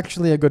 that's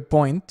actually a good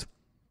point.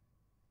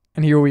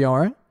 And here we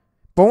are.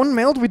 Bone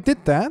melt, we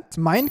did that.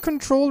 Mind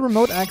control,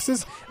 remote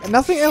access, and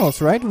nothing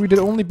else, right? We did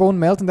only bone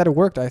melt and that it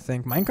worked, I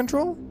think. Mind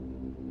control?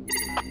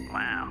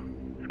 Wow.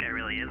 This guy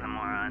really is a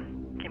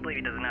moron. Can't believe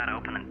he doesn't know how to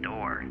open a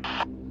door.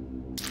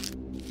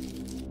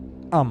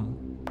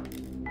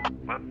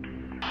 Whoops.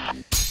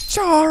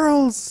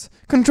 Charles!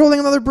 Controlling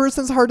another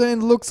person's heart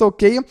and it looks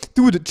okay.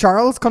 Dude,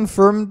 Charles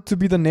confirmed to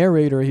be the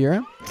narrator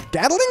here.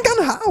 Gatling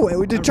gun how?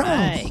 We did Charles.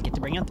 Alright, get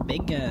to bring out the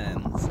big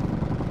guns.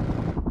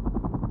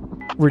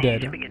 We're Hey,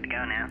 dead. should be good to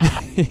go now.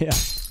 Yeah.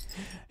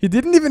 He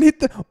didn't even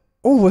hit the...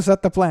 Oh, was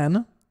that the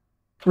plan?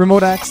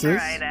 Remote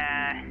access. Alright,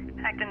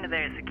 hacked into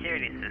their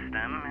security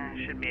system.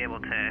 Should be able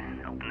to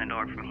open the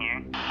door from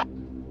here.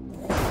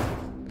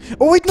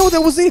 Oh wait, no,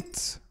 that was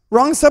it!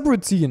 Wrong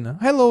subroutine.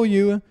 Hello,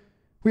 you.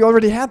 We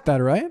already had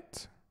that,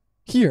 right?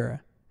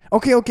 Here.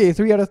 Okay,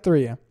 3 out of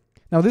 3.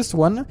 Now this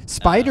one,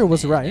 Spider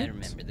was I right.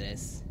 remember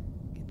this.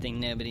 Get Thing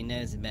nobody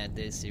knows about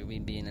this, or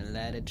we'd be in a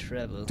lot of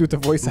trouble. Dude, the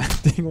voice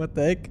acting, what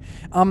the heck?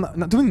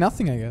 Not doing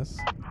nothing, I guess.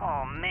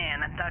 Oh man,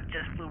 that thought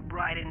just flew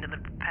right into the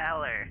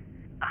propeller.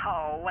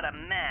 Oh, what a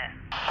mess.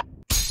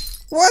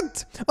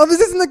 What? Oh,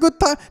 this isn't a good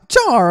time.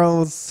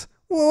 Charles!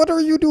 What are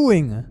you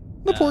doing?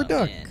 The poor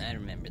duck. Man, I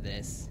remember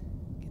this.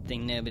 Good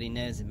thing nobody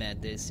knows about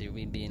this, or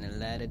we'd be in a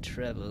lot of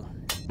trouble.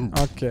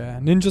 Okay,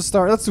 Ninja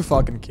Star. Let's do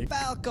Falcon Kick.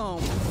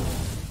 Falcon!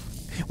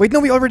 Wait,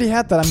 no, we already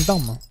had that. I'm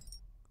dumb.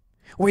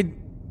 Wait,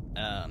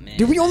 Oh man.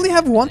 did we only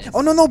have one?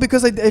 Oh, no,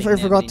 because I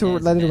forgot to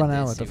let it run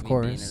out, of We'd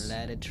course. be in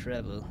a lot of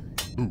trouble.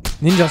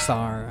 Ninja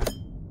Star.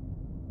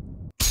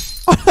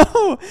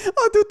 Oh,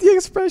 oh, dude, the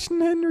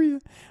expression, Henry.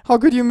 How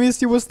could you miss?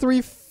 He was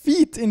 3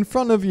 feet in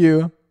front of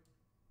you.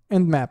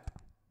 And map.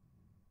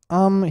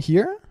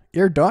 Here?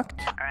 Air duct?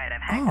 Alright,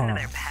 I've hacked into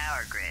their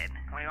power grid.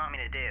 What do you want me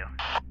to do?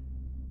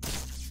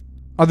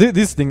 Oh,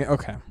 this thing,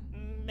 okay.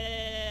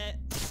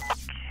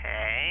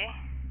 Okay.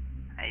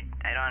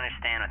 I don't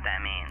understand what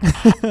that means.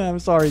 I'm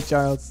sorry,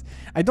 Charles.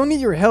 I don't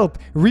need your help.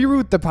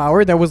 Reroute the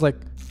power. That was like...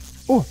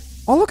 Oh,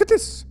 look at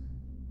this.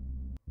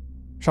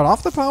 Shut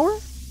off the power?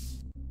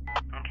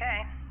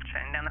 Okay,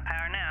 shutting down the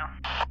power now.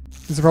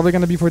 This is probably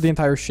gonna be for the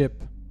entire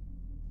ship.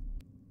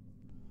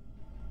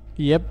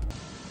 Yep.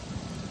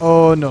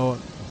 Oh, no.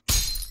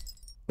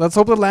 Let's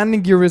hope the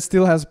landing gear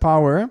still has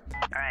power.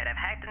 Alright, I've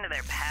hacked into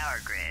their power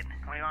grid.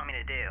 What do you want me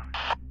to do?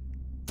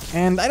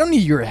 And I don't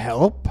need your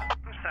help.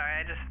 I'm sorry,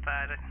 I just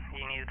thought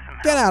you needed some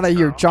help. Get out of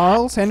here,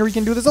 Charles. Henry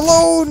can do this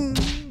alone.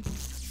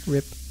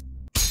 Rip.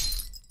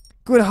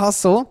 Good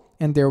hustle.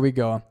 And there we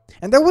go.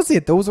 And that was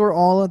it. Those were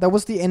all. That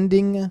was the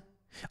ending.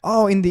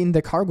 Oh, in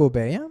the cargo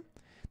bay.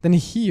 Then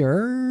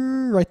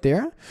here, right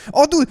there.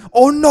 Oh, dude.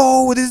 Oh,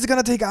 no. This is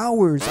gonna take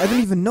hours. I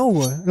didn't even know.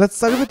 Let's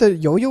start with the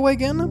yo-yo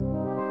again.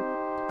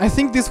 I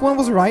think this one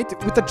was right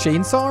with the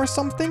chainsaw or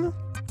something.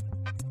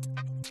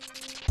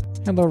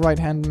 Hello,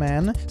 right-hand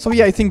man. So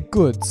yeah, I think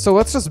good. So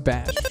let's just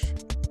bash.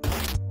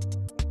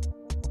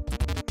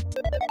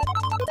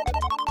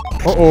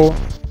 Uh-oh.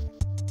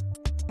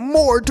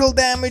 Mortal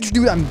damage,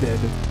 dude. I'm dead.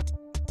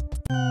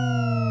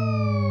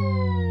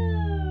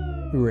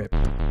 Rip.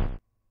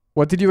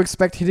 What did you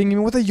expect hitting me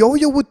with a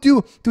yo-yo would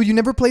do? Dude, you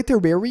never played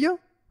Terraria?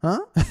 Huh?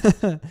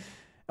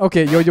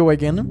 Okay, yo-yo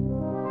again.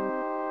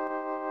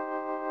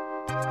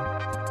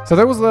 So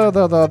that was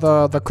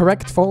the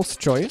correct false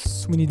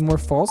choice. We need more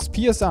false.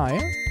 PSI.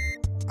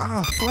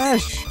 Ah,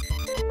 flash.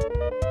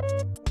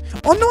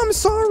 Oh no, I'm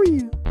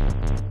sorry.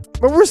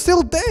 But we're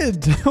still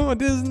dead. Oh,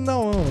 this is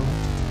no.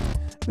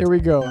 There we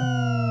go.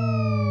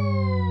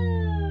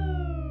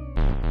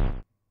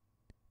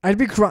 I'd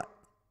be crying.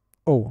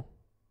 Oh.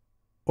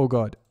 Oh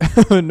god.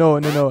 No, no,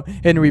 no.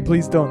 Henry,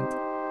 please don't.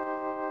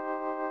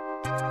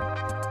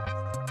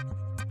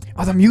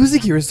 Oh, the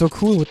music here is so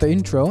cool with the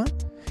intro.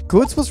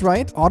 Goods was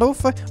right. Auto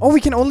fight. Oh,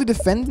 we can only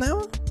defend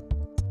now?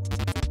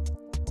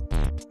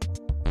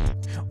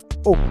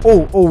 Oh,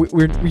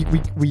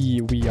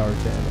 we are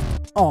dead.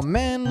 Oh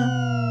man.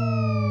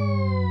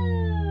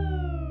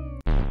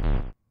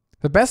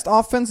 The best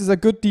offense is a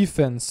good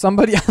defense.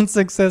 Somebody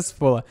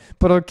unsuccessful.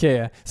 But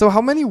okay. So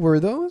how many were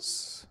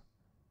those?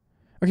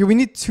 Okay, we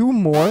need 2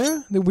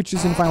 more, which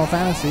is in Final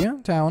Fantasy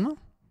Town.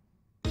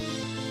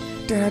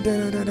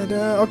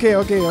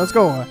 Okay, let's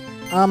go.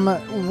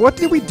 What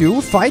did we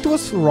do? Fight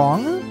was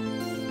wrong.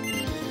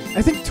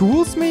 I think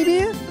tools,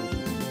 maybe?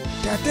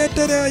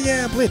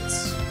 Yeah,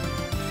 blitz.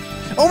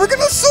 Oh, we're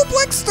gonna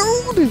suplex,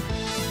 dude!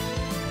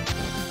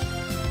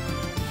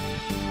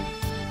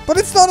 But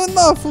it's not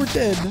enough, we're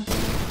dead.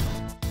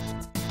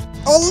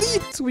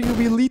 Elite! We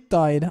elite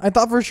died. I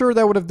thought for sure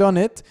that would have done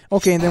it.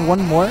 Okay, and then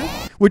one more,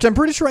 which I'm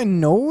pretty sure I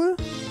know.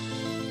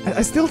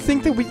 I still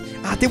think that we...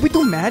 did we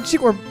do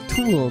magic or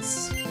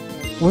tools?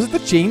 Was it the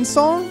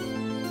chainsaw?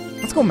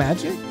 Let's go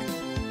magic.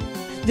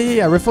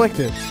 Yeah,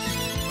 reflected.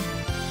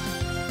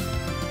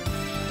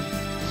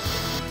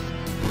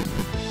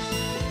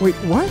 Wait,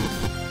 what?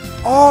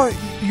 Oh,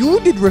 you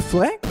did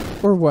reflect?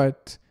 Or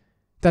what?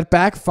 That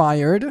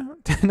backfired.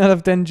 10 out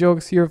of 10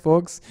 jokes here,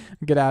 folks.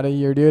 Get out of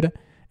here, dude.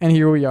 And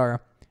here we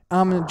are.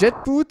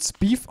 Jet boots,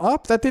 beef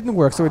up. That didn't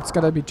work, so it's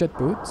gotta be jet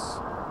boots.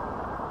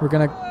 We're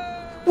gonna...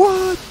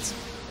 What?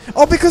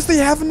 Oh, because they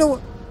have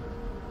no...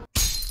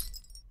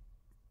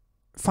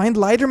 Find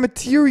lighter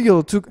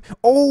material to...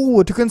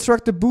 Oh, to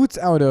construct the boots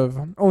out of.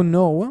 Oh,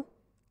 no.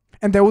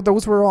 And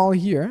those were all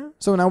here.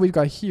 So now we've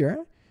got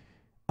here.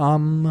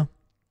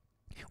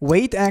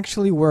 Weight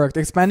actually worked.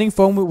 Expanding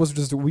foam was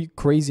just weak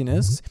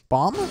craziness.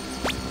 Bomb?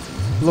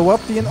 Blow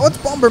up the... Oh, it's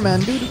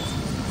Bomberman, dude.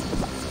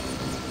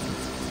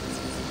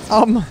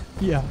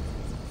 Yeah.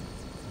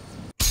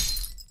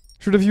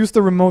 Should have used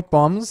the remote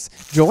bombs.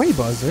 Joy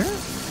buzzer?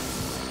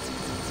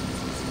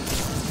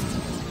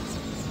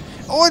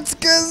 Oh, it's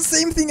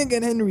same thing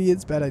again, Henry.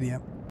 It's a bad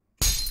idea.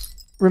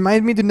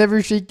 Remind me to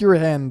never shake your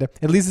hand.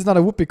 At least it's not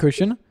a whoopee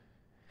cushion.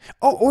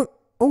 Oh,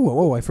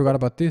 I forgot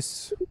about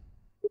this.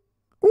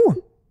 Oh,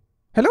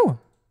 hello.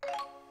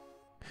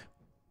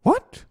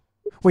 What?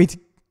 Wait.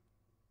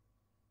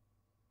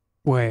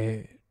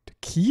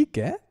 Key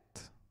get?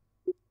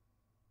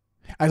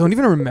 I don't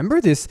even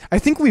remember this. I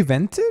think we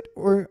vented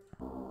or...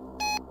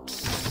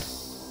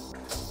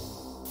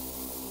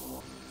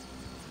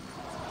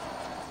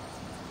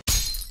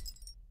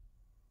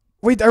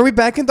 Wait, are we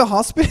back in the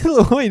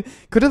hospital? Wait,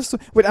 could have...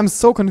 Wait, I'm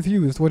so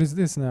confused. What is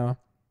this now?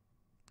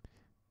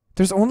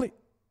 There's only...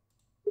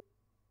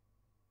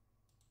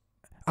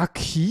 A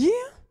key?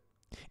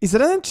 Is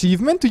that an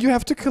achievement? Do you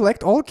have to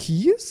collect all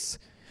keys?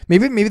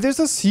 Maybe there's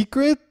a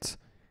secret...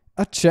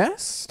 A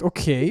chest?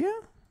 Okay.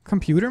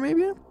 Computer,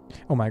 maybe?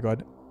 Oh my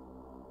god.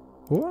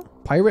 Oh,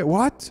 pirate?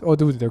 What? Oh,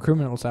 dude, they're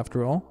criminals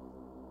after all.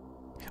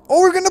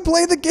 Oh, we're gonna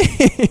play the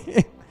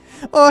game!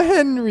 Oh,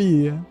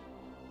 Henry!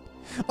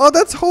 Oh,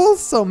 that's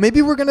wholesome!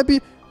 Maybe we're gonna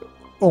be...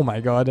 Oh my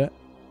god.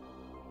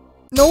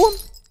 No?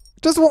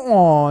 Just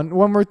one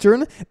more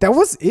turn? That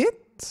was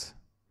it?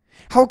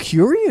 How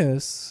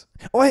curious.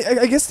 Oh,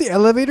 I guess the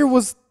elevator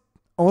was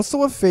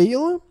also a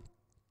fail?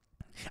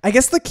 I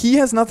guess the key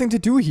has nothing to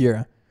do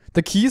here.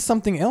 The key is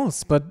something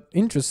else, but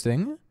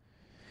interesting.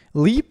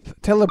 Leap,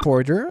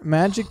 teleporter,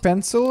 magic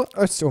pencil.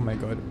 Oh my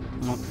god.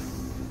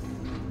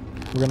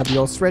 We're gonna be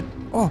all straight.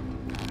 Oh.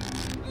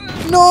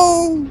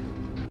 No!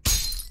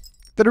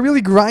 Did I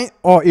really grind?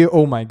 Oh,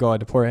 oh my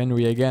god. Poor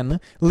Henry again.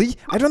 Leap,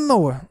 I don't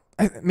know.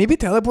 Maybe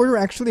teleporter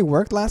actually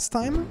worked last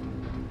time?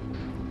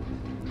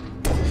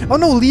 Oh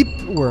no, leap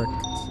worked.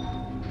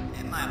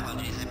 My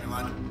apologies,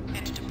 everyone.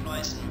 Had to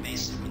deploy some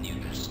invasive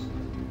maneuvers.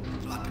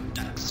 A flock of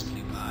ducks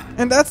flew by.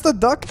 And that's the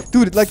duck?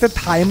 Dude, like the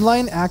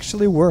timeline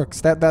actually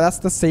works. That's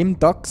the same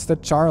ducks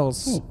that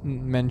Charles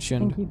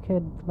mentioned. Think you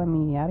could let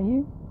me out of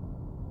here?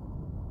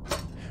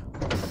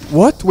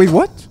 What? Wait,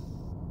 what?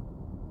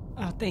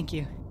 Oh, thank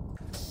you.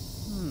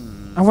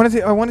 I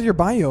wanted your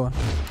bio.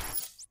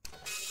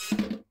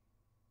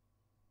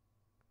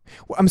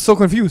 I'm so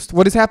confused.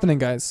 What is happening,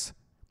 guys?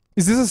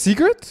 Is this a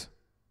secret?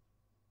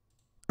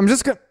 I'm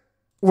just gonna...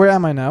 Where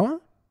am I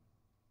now?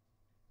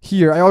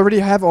 Here, I already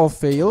have all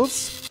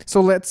fails.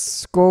 So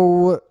let's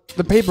go...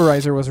 The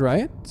paperizer was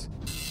right.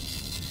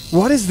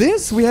 What is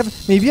this? We have...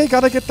 Maybe I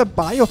gotta get the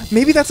bio.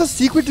 Maybe that's a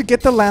secret to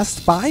get the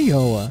last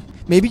bio.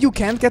 Maybe you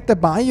can't get the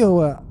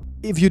bio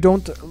if you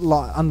don't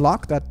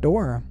unlock that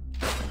door.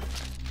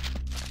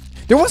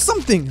 There was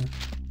something!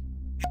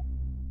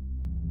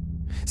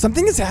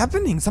 Something is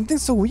happening.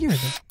 Something's so weird.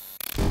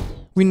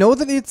 We know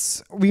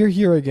that we're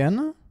here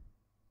again.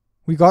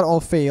 We got all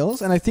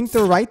fails, and I think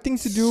the right thing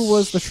to do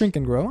was the shrink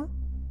and grow.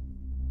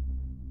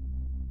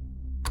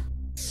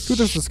 Dude,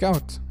 there's the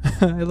scout.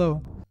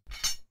 Hello.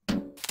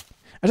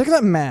 I check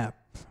that map.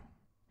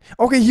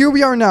 Okay, here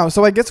we are now.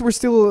 So I guess we're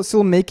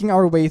still making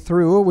our way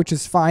through, which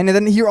is fine. And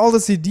then here are all the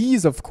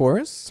CDs, of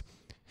course.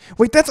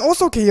 Wait, that's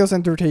also Chaos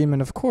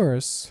Entertainment, of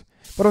course.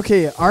 But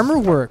okay, armor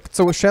worked,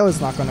 so a shell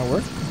is not gonna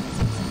work.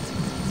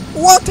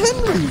 What,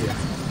 Henry?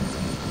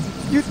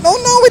 No,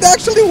 it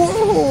actually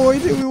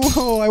worked.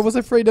 Whoa, I was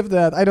afraid of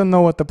that. I don't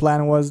know what the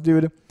plan was,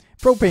 dude.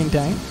 Propane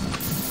tank.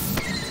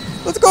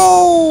 Let's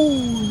go!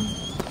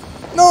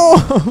 No!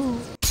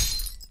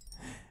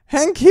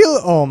 Hank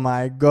Hill. Oh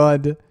my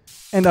god.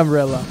 And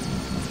Umbrella.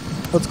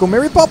 Let's go,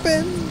 Mary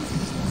Poppins.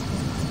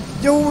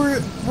 Yo,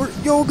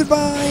 yo,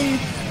 goodbye.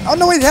 Oh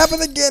no, it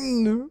happened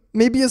again.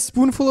 Maybe a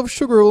spoonful of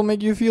sugar will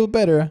make you feel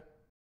better.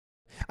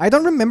 I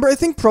don't remember. I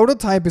think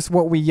prototype is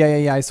what we...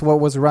 Yeah. So what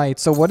was right.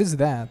 So what is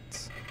that?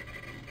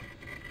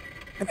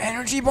 An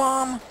energy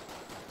bomb.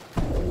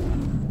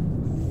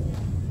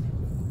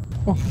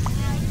 Oh,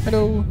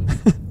 hello.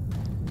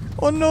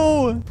 Oh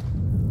no.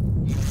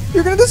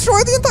 You're gonna destroy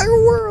the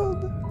entire world.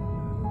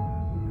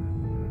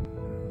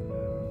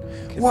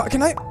 What?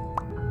 Can I...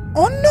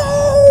 Oh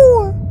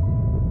no!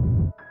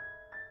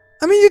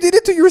 I mean, you did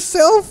it to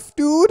yourself,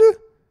 dude.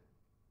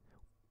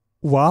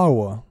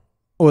 Wow.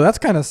 Oh, that's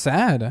kind of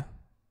sad.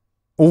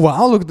 Oh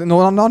wow, look,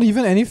 no, not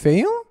even any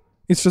fail?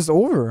 It's just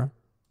over.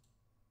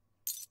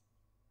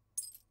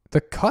 The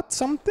cut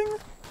something?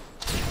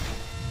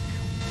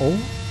 Oh?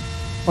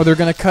 Oh, they're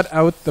gonna cut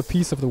out the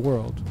piece of the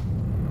world.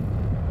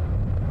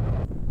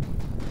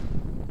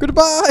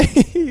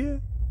 Goodbye!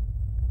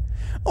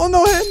 Oh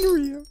no,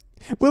 Henry!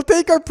 We'll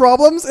take our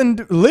problems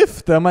and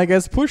lift them, I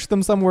guess, push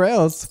them somewhere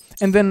else.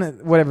 And then,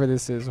 whatever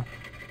this is.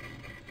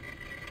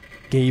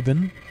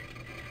 Gaben?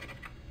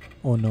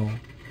 Oh no.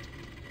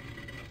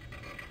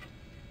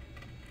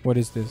 What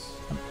is this?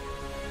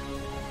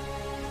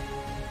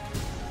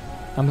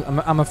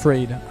 I'm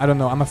afraid. I don't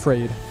know. I'm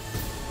afraid.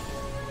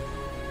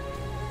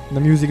 The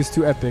music is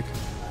too epic.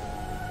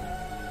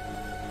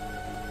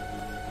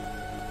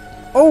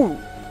 Oh!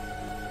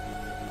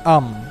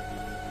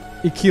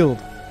 It killed.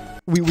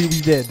 We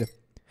did.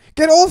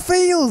 Get all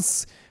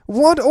fails!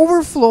 What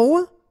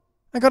overflow?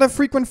 I got a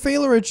frequent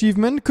failure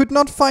achievement. Could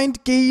not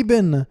find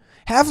Gaben.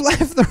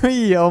 Half-Life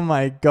 3. Oh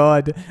my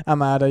god.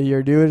 I'm out of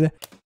here, dude.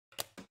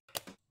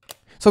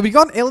 So we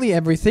got Ellie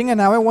everything, and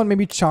now I want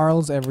maybe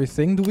Charles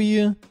everything. Do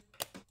we...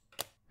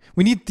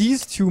 We need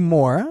these two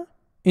more.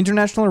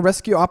 International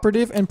Rescue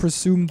Operative and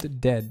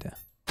Presumed Dead.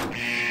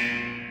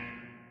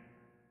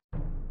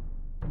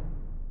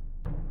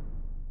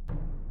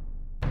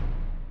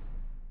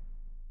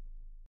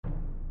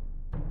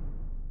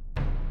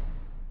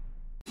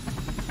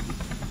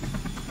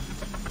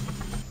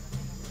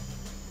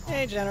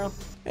 General.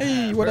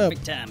 Hey, what up?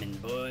 Perfect timing,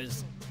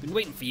 boys. Been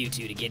waiting for you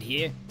two to get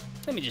here.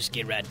 Let me just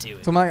get right to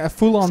it. So I'm like a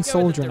full-on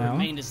Discovered soldier that the now.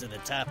 remainders of the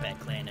Top Hat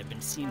clan have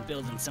been seen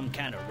building some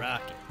kind of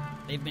rocket.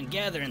 They've been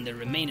gathering the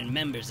remaining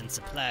members and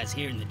supplies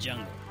here in the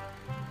jungle.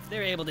 If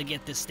they're able to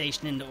get this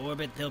station into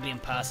orbit, they'll be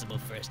impossible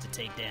for us to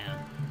take down.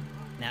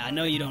 Now, I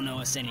know you don't know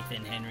us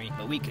anything, Henry,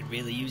 but we could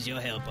really use your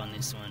help on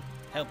this one.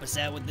 Help us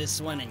out with this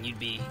one, and we'd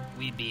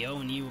be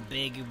owing you a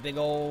big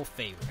old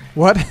favor.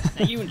 What?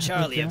 Now, you and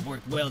Charlie have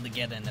worked well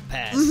together in the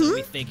past, so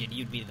we figured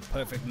you'd be the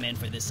perfect men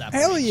for this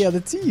operation. Hell yeah,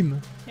 the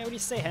team. Yeah, what do you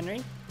say,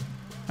 Henry?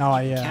 Oh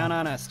yeah. Count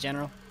on us,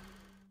 General.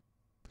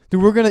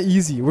 Dude, we're gonna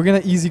easy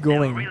going.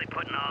 We're really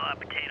putting all our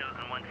potatoes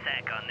in one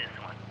sack on this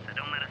one, so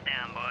don't let us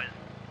down, boys.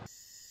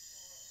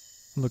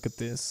 Look at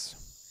this.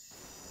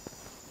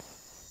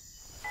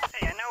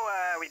 Hey, I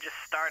know we just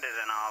started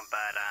and all,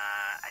 but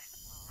I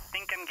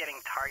think I'm getting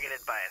targeted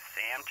by a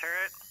SAM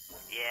turret.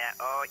 Yeah.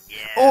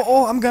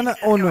 Oh, I'm gonna.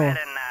 Just Oh go no. ahead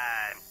and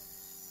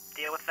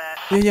deal with that.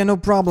 Yeah, no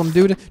problem,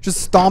 dude.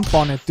 Just stomp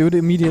on it, dude,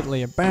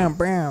 immediately. Bam,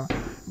 bam,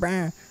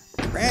 bam,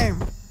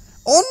 bam.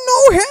 Oh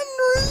no,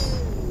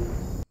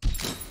 Henry!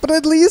 But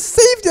at least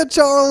saved you,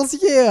 Charles.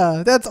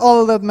 Yeah, that's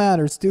all that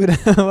matters, dude.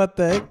 What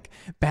the heck?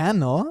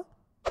 Banner?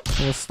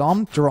 Or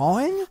stomp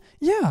drawing?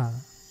 Yeah.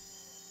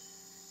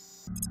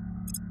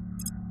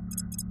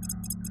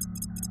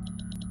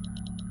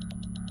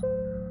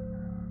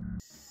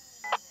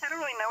 I don't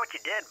really know what you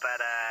did,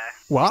 but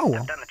Wow.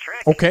 I've done the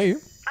trick. Okay.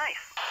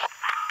 Nice.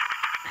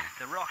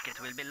 The rocket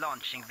will be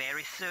launching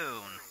very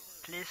soon.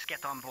 Please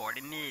get on board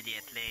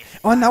immediately.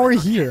 Oh, now we're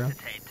Don't here.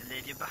 hesitate to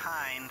leave you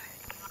behind.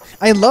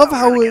 I love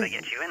how Really gotta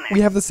get you in there. we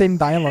have the same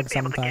dialogue Should be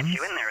able to sometimes. get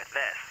you in there with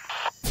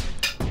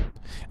this.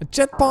 A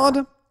jet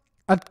pod?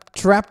 A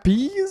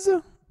trapeze?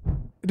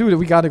 Dude,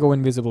 we gotta go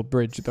invisible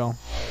bridge, though.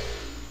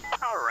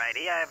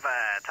 Alrighty, I've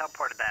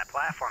teleported that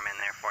platform in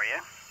there for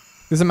you.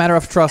 It's a matter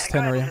of trust, Go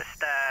ahead Henry. and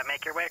just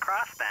make your way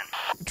across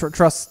then.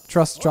 Trust,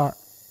 Char.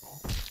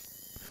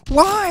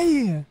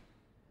 Why?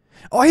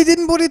 Oh, he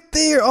didn't put it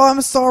there. Oh,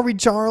 I'm sorry,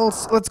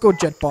 Charles. Let's go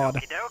jet pod.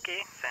 Okie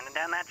dokie, sending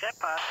down that jet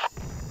pod.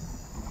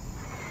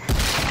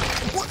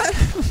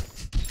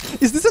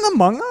 What? Is this an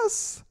Among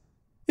Us?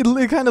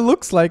 It kind of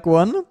looks like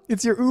one.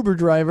 It's your Uber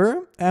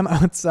driver. I'm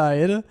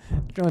outside.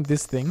 Doing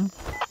this thing.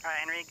 Alright,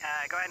 Henry,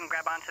 go ahead and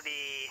grab onto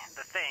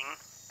the thing,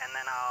 and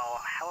then I'll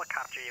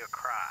helicopter you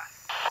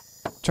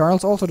across.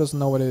 Charles also doesn't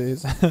know what it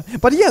is.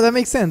 But yeah, that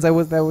makes sense. I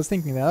was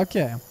thinking that.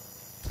 Okay.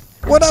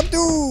 What up,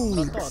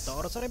 dude?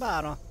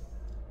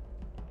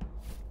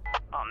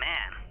 Oh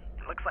man,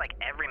 it looks like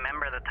every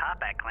member of the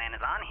Top Hat clan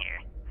is on here.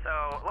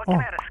 So,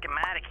 looking at a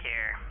schematic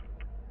here,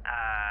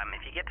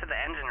 if you get to the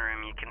engine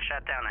room, you can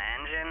shut down the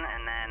engine,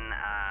 and then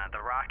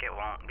the rocket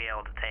won't be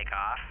able to take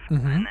off,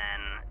 and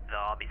then they'll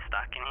all be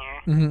stuck in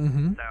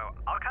here. So,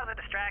 I'll cause a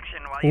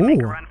distraction while you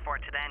make a run for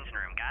it to the engine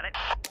room, got it?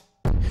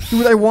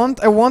 Dude, I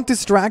want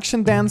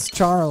distraction dance,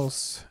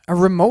 Charles. A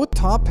remote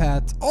top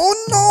hat. Oh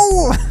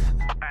no!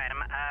 Alright,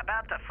 I'm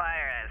about to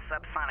fire a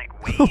subsonic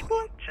wave.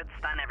 Should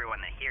stun everyone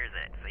that hears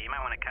it, so you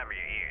might want to cover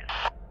your ears.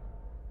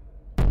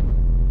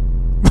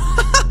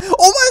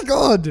 Oh my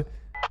god!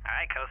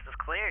 Alright, coast is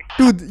clear.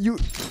 Dude, you...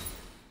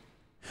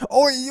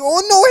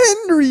 Oh no,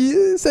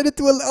 Henry! Said it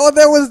to a... Oh,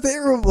 that was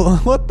terrible.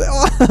 What the...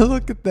 Oh,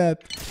 look at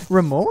that.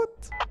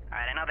 Remote?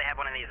 Alright, I know they have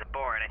one of these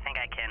aboard. I think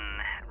I can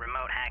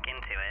remote hack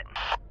into it.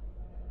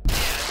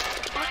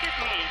 Look at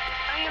me.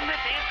 I am the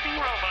dancing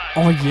robot.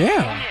 Oh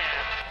yeah.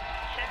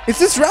 It's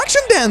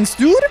Distraction Dance,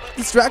 dude!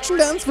 Distraction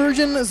Dance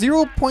version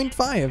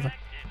 0.5.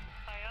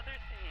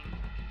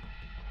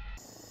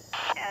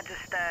 Yeah,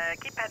 just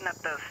keep heading up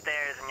those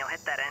stairs and you'll hit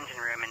that engine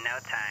room in no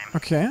time.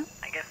 Okay.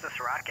 I guess this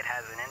rocket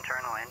has an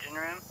internal engine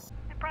room.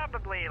 It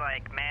probably,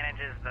 like,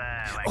 manages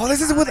the... Like, Oh,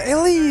 this is what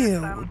Ellie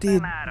something.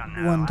 did I don't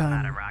know. one I'm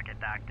not a time. rocket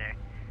doctor.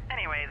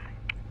 Anyways,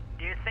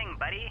 do your thing,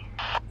 buddy.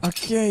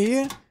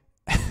 Okay.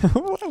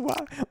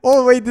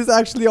 Oh wait, this is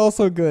actually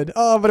also good.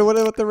 Oh, but what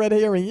about the red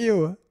herring?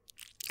 Ew.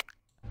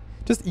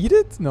 Just eat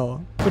it?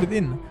 No. Put it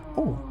in.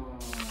 Oh.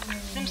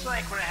 Seems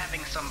like we're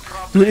having some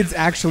problems. Dude, it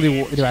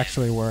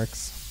actually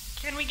works.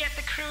 Can we get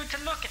the crew to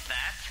look at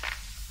that?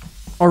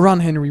 Oh, run,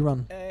 Henry,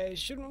 run.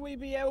 Shouldn't we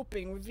be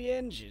helping with the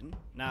engine?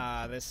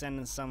 Nah, they're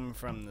sending some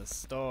from the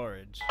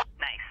storage.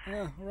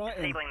 Nice. Right.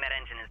 Disabling that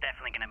engine is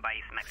definitely going to buy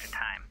you some extra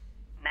time.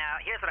 Now,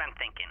 here's what I'm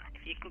thinking.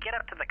 If you can get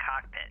up to the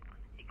cockpit,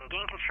 you can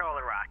gain control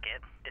of the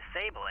rocket,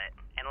 disable it,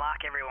 and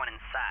lock everyone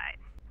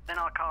inside. Then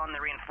I'll call in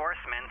the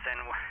reinforcements and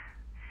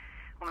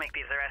we'll make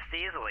these arrests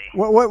easily.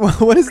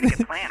 What is Pretty this?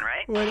 good plan,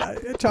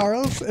 right?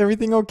 Charles,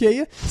 everything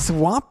okay?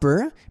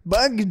 Swapper,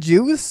 bug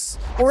juice,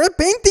 or a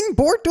painting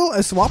portal? A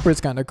swapper is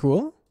kind of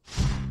cool.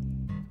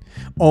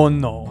 Oh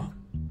no.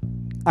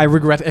 I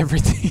regret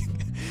everything.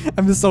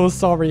 I'm so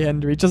sorry,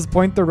 Henry. Just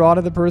point the rod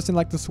at the person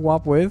like to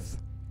swap with.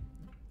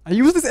 I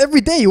use this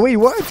every day. Wait,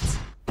 what?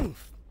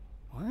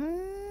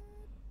 What?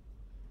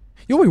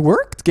 Yo, it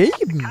worked, Gabe.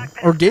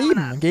 Or Gabe.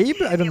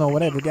 Gabe? I don't know,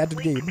 whatever. Gadget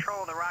Gabe.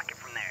 Control the rocket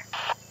from there.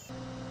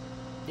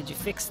 Did you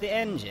fix the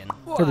engine?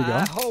 There we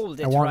go. Hold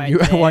it I want right you.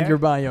 there. I want your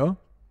bio.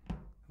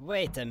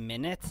 Wait a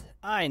minute.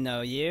 I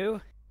know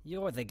you.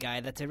 You're the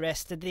guy that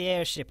arrested the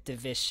airship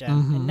division,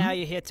 and now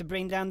you're here to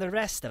bring down the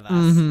rest of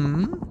us.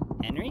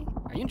 Henry,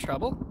 are you in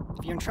trouble?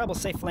 If you're in trouble,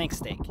 say flank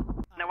steak.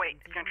 No, wait,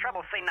 if you're in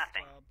trouble, say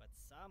nothing.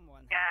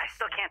 Yeah, I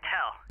still can't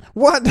tell.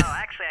 What? Oh,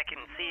 actually, I can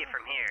see it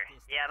from here.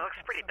 Yeah, it looks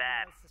pretty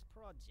bad.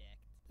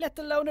 Let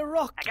alone a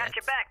rocket. I got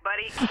your back,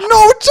 buddy.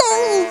 No,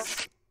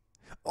 Charles!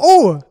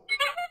 Oh!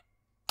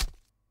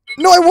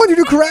 No, I want you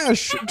to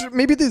crash!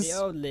 Maybe The this...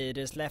 old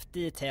leaders left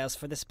details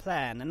for this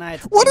plan, and I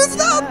had to What do- is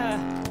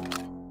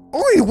that?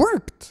 Oh, it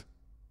worked!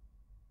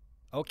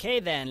 Okay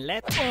then,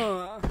 let's...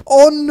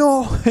 Oh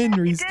no,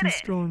 Henry's Did too it.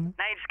 strong.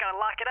 Now you just gotta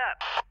lock it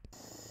up.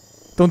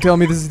 Don't tell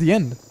me this is the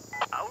end.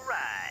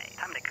 Alright,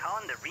 time to call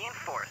in the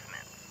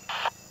reinforcements.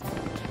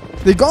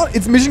 They got...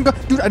 It's mission...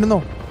 Dude, I don't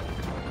know.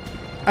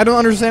 I don't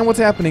understand what's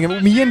happening.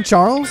 Me and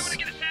Charles...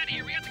 Get us out of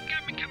here. We got the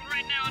government coming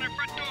right now on our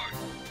front door.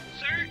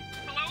 Sir?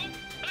 Hello?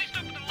 At least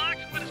open the locks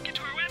and let us get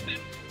to our weapons.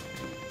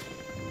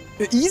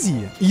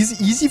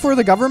 Easy for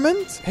the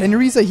government.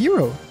 Henry's a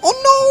hero. Oh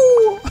no!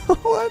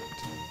 What?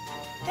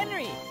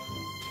 Henry!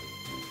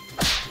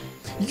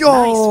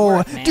 Yo, Nice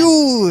work, man.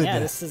 dude! Yeah,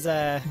 this is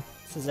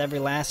every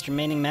last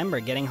remaining member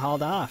getting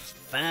hauled off.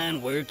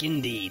 Fine work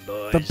indeed,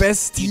 boys. The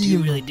best You team.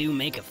 two really do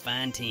make a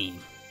fine team.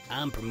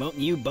 I'm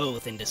promoting you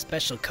both into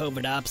special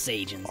covert ops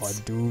agents. Oh,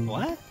 dude.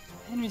 What?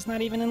 Henry's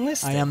not even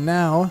enlisted. I am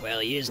now. Well,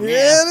 he is now,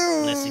 Yeah, dude.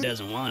 unless he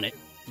doesn't want it.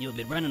 You'll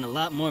be running a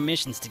lot more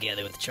missions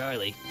together with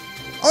Charlie.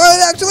 Oh,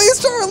 it actually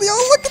is Charlie.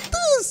 Oh, look at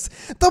this.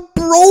 The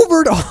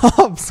Brovert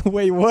Ops.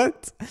 Wait,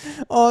 what?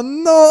 Oh,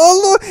 no.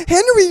 Oh, look.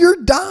 Henry,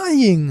 you're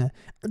dying.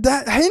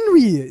 That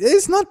Henry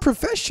is not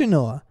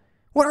professional.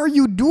 What are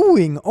you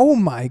doing? Oh,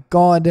 my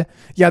God.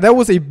 Yeah, that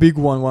was a big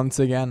one once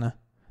again.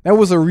 That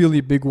was a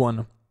really big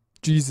one.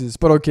 Jesus.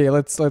 But okay,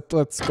 let's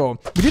go.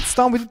 We did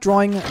start with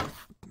drawing.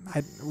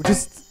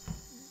 Just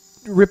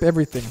rip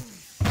everything.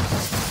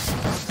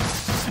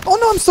 Oh,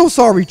 no, I'm so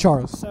sorry,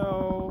 Charles.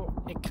 So,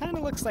 it kind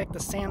of looks like the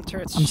SAM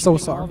turret's I'm so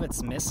shooting sorry. all of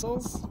its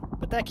missiles,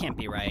 but that can't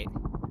be right.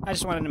 I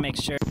just wanted to make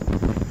sure.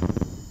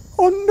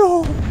 Oh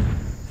no!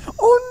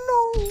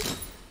 Oh no!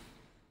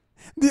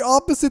 The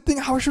opposite thing.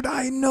 How should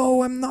I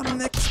know? I'm not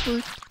an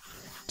expert.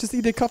 Just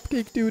eat a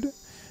cupcake, dude.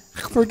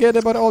 Forget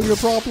about all your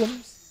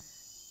problems.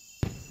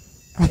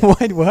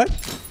 Wait, what?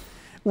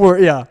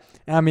 Yeah.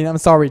 I mean, I'm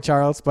sorry,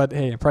 Charles, but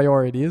hey,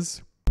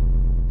 priorities.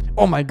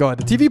 Oh my God,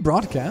 the TV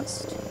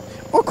broadcast.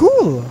 Oh,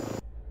 cool.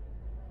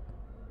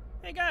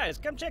 Hey guys,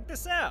 come check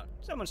this out.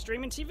 Someone's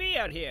streaming TV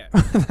out here.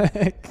 What the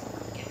heck?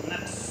 Getting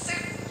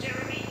upset,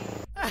 Jeremy.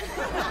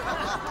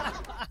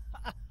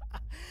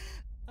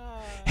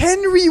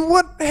 Henry,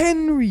 what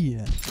Henry?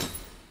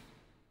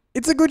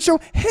 It's a good show.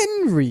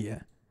 Henry!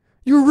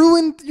 You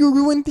ruined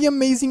the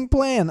amazing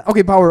plan.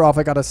 Okay, power off,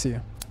 I gotta see.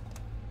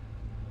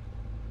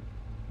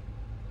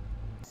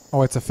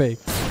 Oh, it's a fake.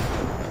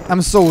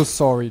 I'm so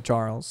sorry,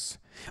 Charles.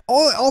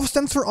 Oh, off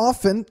stands for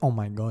often. Oh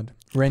my God.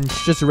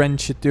 Wrench, just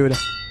wrench it, dude.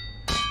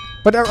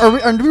 But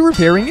aren't we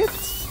repairing it?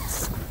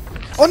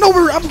 Oh no,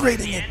 we're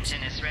upgrading The it.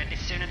 engine is ready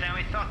sooner than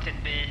we thought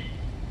it'd be.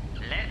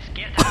 Let's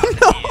get out of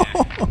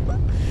here.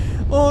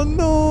 Oh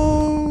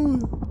no!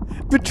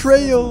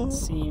 Betrayal!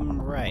 Doesn't seem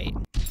right.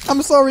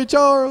 I'm sorry,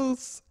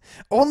 Charles!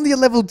 Only a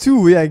level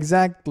 2, yeah,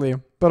 exactly.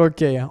 But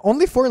okay,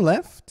 only 4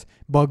 left?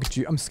 Bug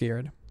you, I'm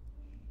scared.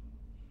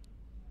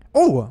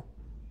 Oh!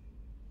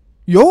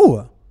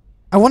 Yo!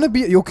 I wanna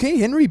be, okay,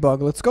 Henry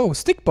Bug, let's go.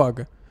 Stick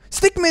Bug.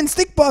 Stickmin,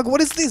 Stick Bug, what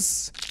is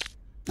this?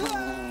 Dude,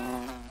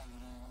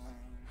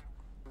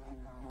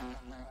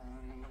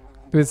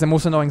 it's the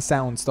most annoying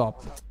sound,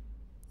 stop.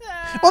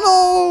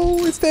 Oh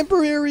no! It's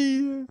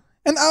temporary!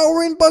 An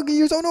hour in bug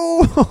years,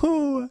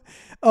 oh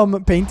no!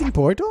 Painting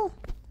portal?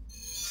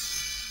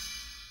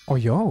 Oh,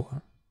 yo.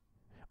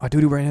 Oh,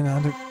 dude, we're in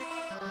another...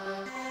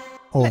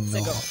 Oh, Let's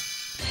no. go.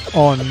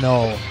 Oh,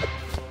 no.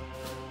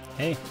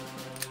 Hey.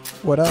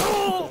 What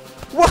up?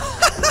 What?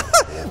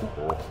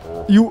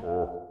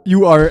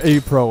 You are a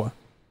pro.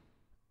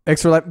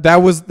 Extra life.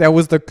 That was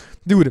the...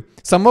 Dude,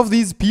 some of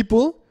these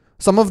people,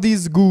 some of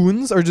these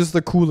goons are just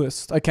the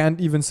coolest. I can't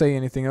even say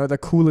anything. They're the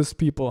coolest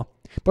people.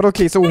 But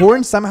okay, so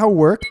Horn somehow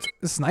worked.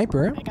 The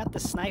sniper. I got the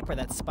sniper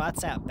that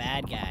spots out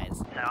bad guys.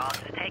 So I'll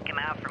just take him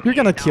out from You're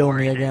here, gonna don't kill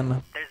worry me then. again.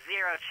 There's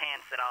zero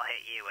chance that I'll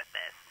hit you with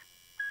this.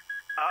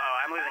 Uh-oh,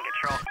 I'm losing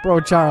control.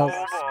 Bro, Charles.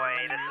 Oh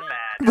boy, this is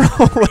bad. Bro,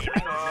 what?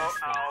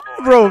 Oh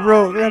boy.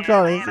 Bro, man,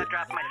 Charles. I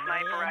dropped my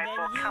sniper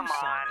rifle. Come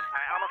on.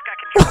 I almost got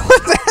control.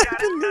 What's Got it.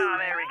 happening? Oh,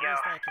 there we go.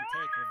 I can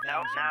take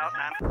Nope, revenge no, on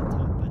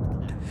Oh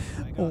my behalf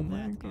of the top, but I got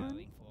that God.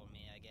 going for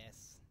me, I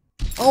guess.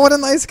 Oh, what a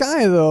nice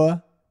guy,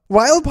 though.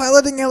 While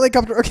piloting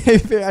helicopter.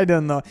 Okay, I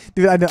don't know.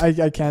 Dude,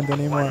 I can't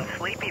anymore. One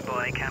sleepy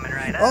boy coming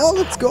right up. Oh,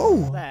 let's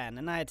go. Plan,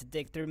 and I had to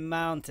dig through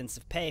mountains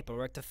of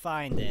paperwork to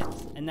find it.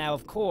 And now,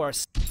 of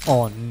course,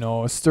 Oh,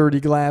 no. Sturdy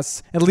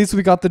glass. At least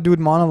we got the dude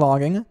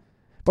monologuing.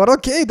 But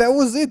okay, that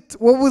was it.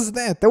 What was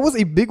that? That was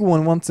a big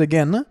one once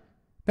again.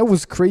 That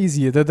was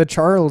crazy. The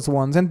Charles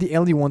ones and the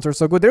Ellie ones are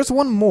so good. There's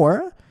one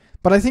more.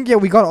 But I think, yeah,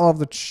 we got all of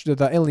the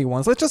Ellie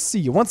ones. Let's just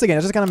see. Once again,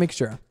 I just gotta make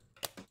sure.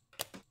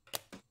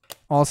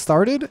 all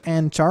started,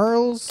 and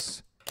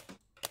Charles,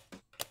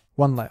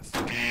 1 left.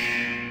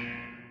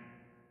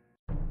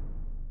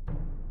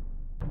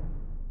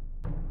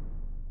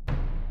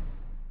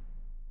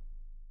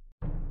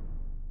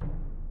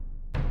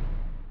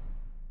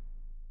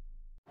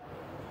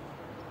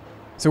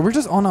 So we're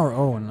just on our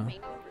own.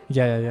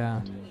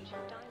 Yeah.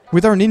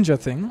 With our ninja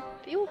thing.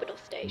 The orbital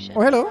station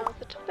Oh, hello. allows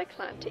the Topic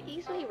clan to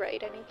easily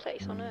raid any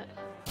place on Earth.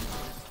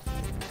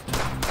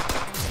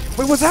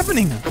 Wait, what's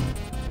happening?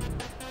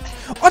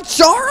 Oh,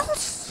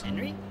 Charles!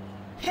 Henry?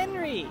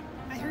 Henry!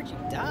 I heard you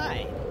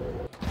died.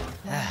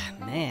 Ah,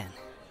 man.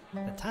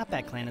 The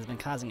Toppat clan has been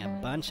causing a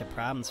bunch of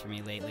problems for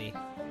me lately.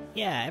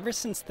 Yeah, ever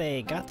since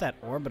they got that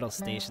orbital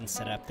station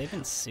set up, they've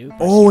been super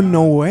strong.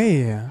 No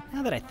way.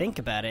 Now that I think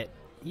about it,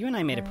 you and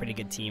I made a pretty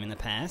good team in the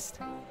past.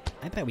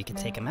 I bet we could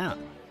take them out.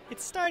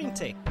 It's starting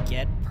to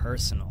get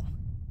personal.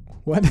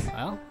 What?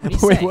 Well, what do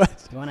you Wait, say?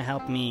 what? You want to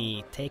help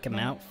me take them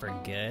out for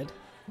good?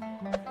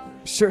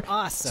 Sure.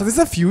 Awesome. So this is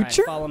a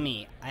future? Alright, follow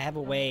me. I have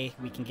a way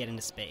we can get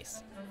into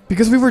space.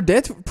 Because we were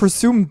dead,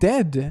 presumed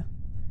dead.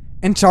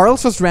 And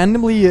Charles just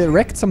randomly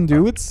wrecked some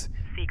dudes.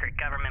 Secret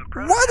government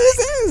prototype. What is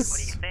What do you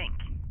this? think?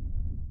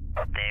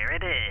 There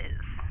it is.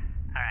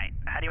 Alright,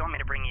 how do you want me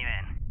to bring you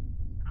in?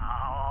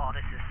 Oh,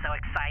 this is so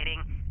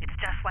exciting. It's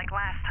just like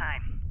last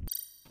time.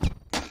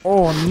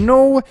 Oh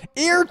no.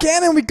 Air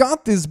cannon, we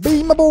got this.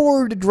 Beam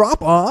aboard.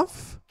 Drop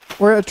off.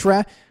 Or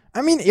a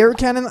I mean, air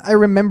cannon, I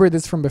remember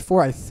this from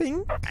before, I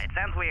think. It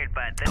sounds weird,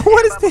 but this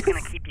What is bubble's this?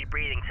 gonna keep you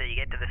breathing till you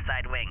get to the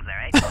side wings,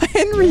 alright?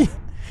 Henry.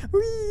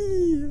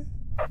 Whee.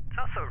 It's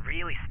also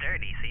really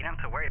sturdy, so you don't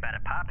have to worry about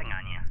it popping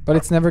on you. But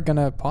it's never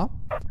gonna pop.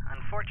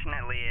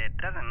 Unfortunately, it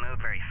doesn't move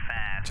very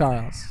fast.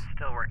 Charles.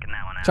 Still working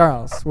that one out.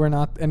 Charles, we're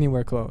not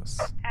anywhere close.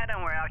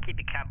 Don't worry, I'll keep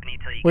you company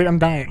till you Wait, get I'm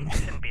there. dying.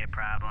 Shouldn't be a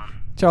problem.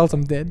 Charles,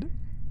 I'm dead.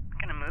 What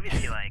kind of movies do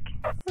you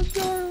like?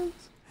 Charles.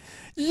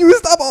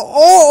 Used up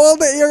all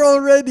the air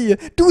already.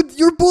 Dude,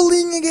 you're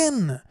bullying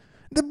again.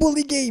 The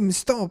bully game,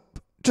 stop.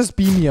 Just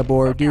beam me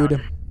aboard, Yeah, I'll dude.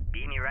 just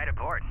beam you right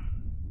aboard.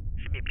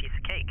 Should be a piece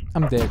of cake.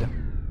 I'm dead.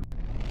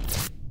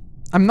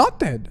 I'm not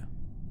dead.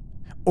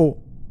 Oh.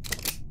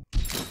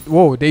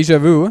 Whoa, deja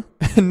vu.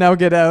 Now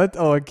get out.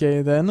 Oh,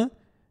 okay, then.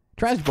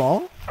 Trash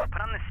ball.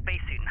 Put on this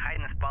spacesuit and hide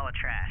in this ball of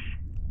trash.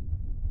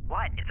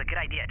 What? It's a good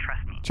idea,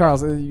 trust me.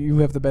 Charles, you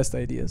have the best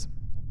ideas.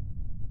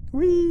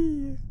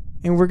 Whee!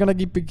 And we're gonna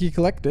keep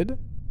collected.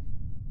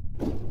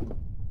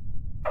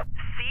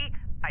 See?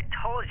 I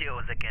told you it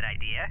was a good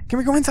idea. Can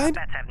we go inside?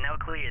 Bats have no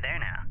clue you're there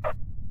now.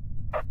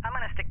 I'm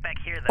gonna stick back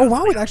here, though. Oh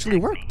wow, so it they actually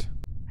don't detect worked.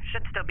 me.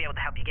 Should still be able to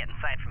help you get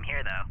inside from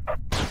here, though.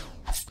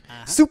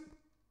 Soup.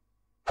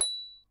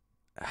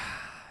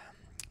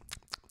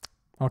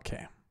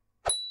 Okay.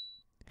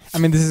 I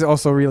mean, this is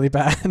also really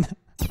bad.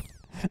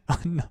 Oh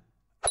no.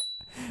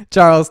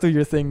 Charles, do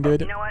your thing,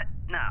 dude. You know what?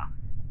 No.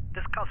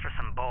 This calls for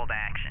some bold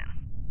action.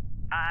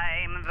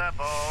 I'm the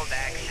bold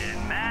action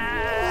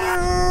man.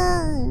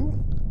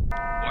 No.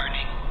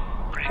 Warning.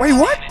 Wait,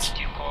 what? Damage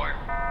to core.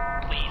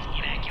 Please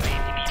evacuate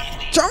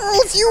immediately.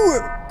 Charles,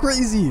 you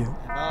crazy.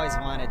 I've always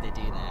wanted to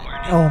do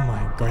that. Oh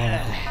my god.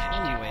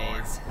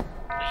 Anyways,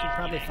 we should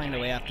probably find a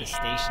way off this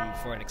station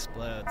before it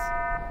explodes.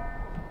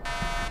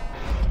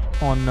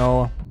 Oh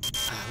no.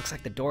 Looks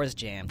like the door's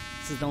jammed.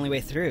 This is the only way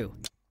through.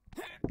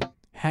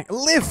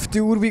 Lift,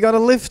 dude. We gotta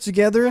lift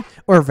together,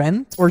 or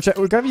vent, or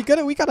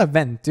we gotta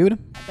vent, dude.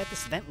 I bet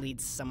this vent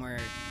leads somewhere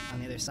on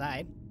the other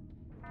side.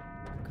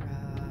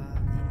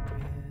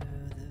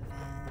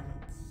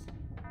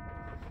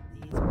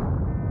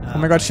 Oh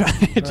my god,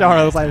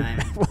 Charles,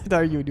 what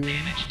are you doing?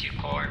 Damage to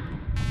core.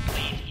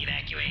 Please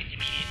evacuate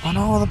immediately. Oh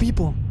no, the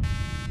people.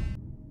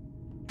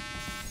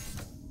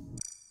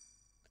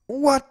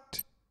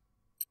 What?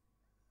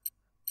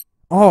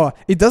 Oh,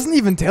 it doesn't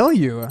even tell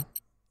you.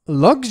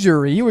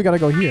 Luxury, we gotta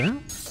go here.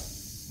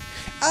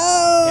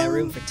 Oh, Got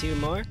room for 2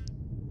 more?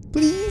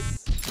 please.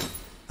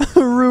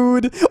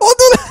 Rude. Oh,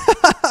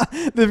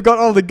 no. They've got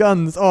all the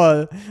guns.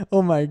 Oh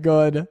my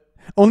god.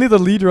 Only the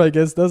leader, I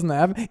guess, doesn't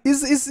have.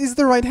 Is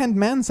the right-hand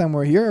man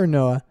somewhere here or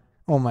no?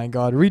 Oh my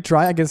god.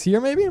 Retry, I guess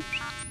here maybe?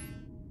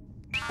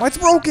 Oh, it's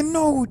broken.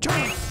 No,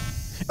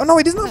 Charles. Oh no,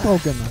 it is not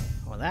broken.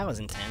 Well, that was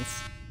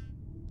intense.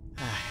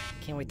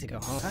 Can't wait to go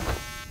home.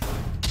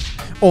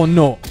 Oh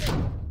no.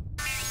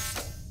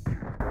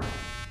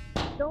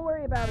 Don't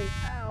worry about it.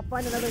 I'll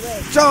find another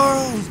way.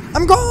 Charles,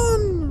 I'm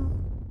gone.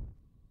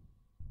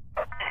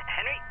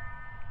 Henry?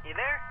 You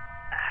there?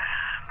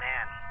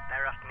 Man, that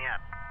roughed me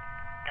up.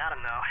 Got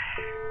him, though.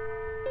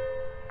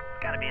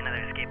 There's gotta be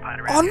another escape pod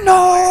around Oh here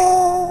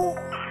no.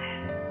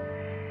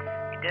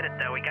 somewhere. We did it,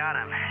 though. We got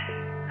him.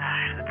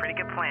 It was a pretty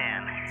good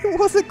plan. It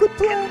was a good I'd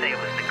plan. say it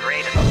was the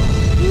greatest.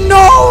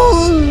 No.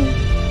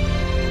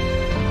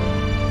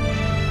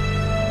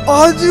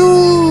 Oh,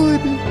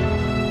 dude!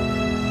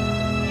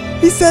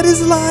 He said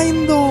his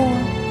line, though.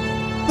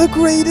 The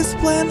greatest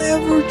plan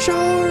ever,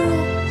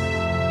 Charles.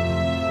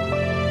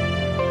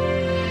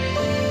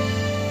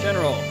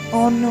 General,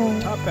 Oh, no.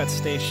 Toppat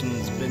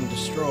Station's been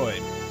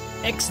destroyed.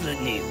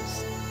 Excellent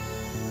news.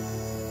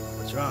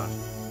 What's wrong?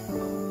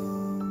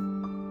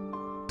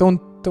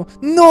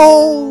 Don't.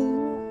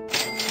 No!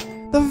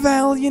 The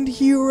valiant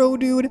hero,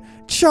 dude.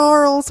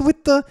 Charles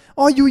with the...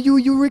 Oh,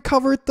 you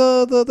recovered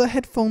the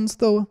headphones,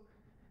 though.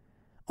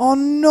 Oh,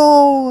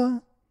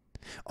 no.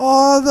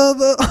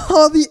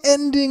 Oh, the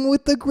ending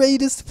with the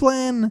greatest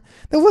plan.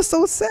 That was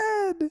so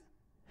sad.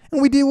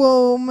 And we did...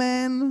 Oh,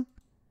 man.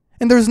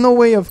 And there's no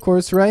way, of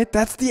course, right?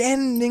 That's the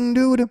ending,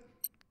 dude.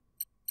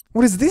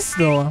 What is this,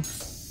 though?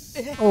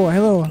 Oh,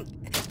 hello.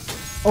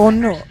 Oh,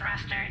 no.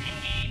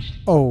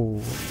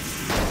 Oh.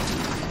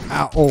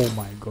 Ah, oh,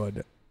 my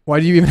God. Why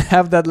do you even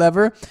have that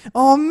lever?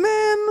 Oh,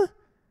 man.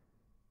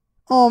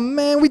 Oh,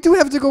 man. We do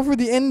have to go for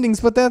the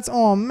endings, but that's...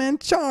 Oh, man.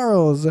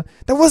 Charles.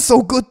 That was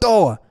so good,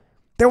 though.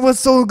 That was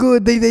so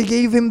good. They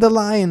gave him the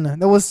line.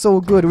 That was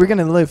so good. We're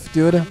gonna lift,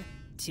 dude. 1,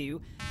 2,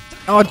 3.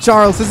 Oh,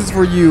 Charles, this is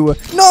for you.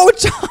 No,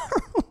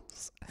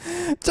 Charles.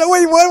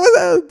 Wait, what was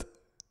that?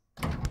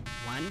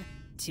 1,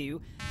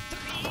 2, 3.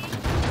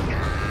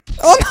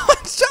 Oh, no,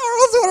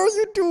 Charles, what are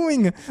you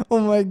doing? Oh,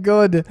 my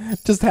God.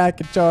 Just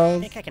hack it, I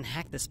Charles. think I can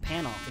hack this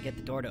panel to get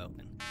the door to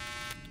open.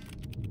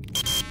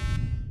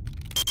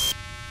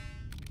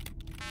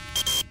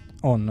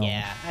 Oh, no.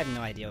 Yeah, I have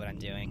no idea what I'm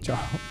doing.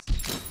 Charles.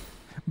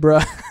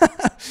 Bruh.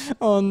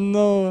 Oh,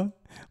 no.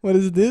 What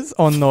is this?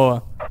 Oh,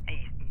 no.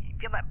 Hey, you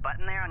feel that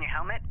button there on your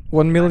helmet?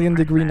 1 million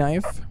degree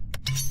knife.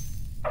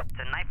 It's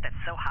a knife that's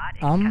so hot it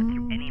can cut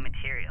through any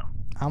material.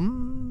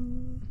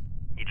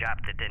 You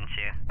dropped it, didn't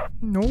you?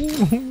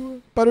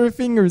 No.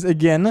 Butterfingers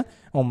again.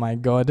 Oh, my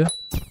God.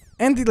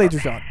 Anti-laser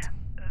shot.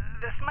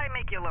 This might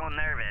make you a little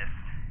nervous,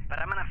 but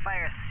I'm gonna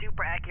fire a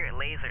super accurate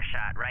laser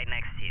shot right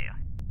next to you.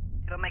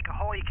 It'll make a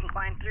hole you can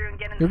climb through and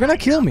get inside. You're gonna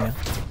kill me.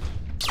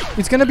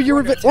 It's gonna be your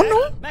revenge. Oh,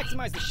 no.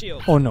 Maximize the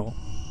shield. Oh, no.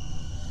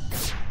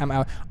 I'm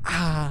out.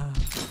 Ah.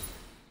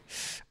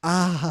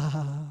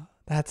 Ah.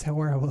 That's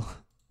horrible.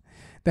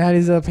 That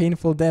is a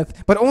painful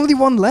death. But only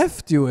one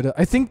left, dude.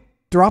 I think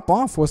drop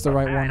off was the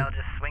right Alright, one. I'll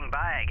just swing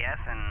by, I guess,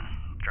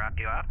 and drop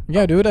you off.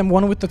 Yeah, dude. I'm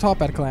one with the Top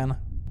Hat clan.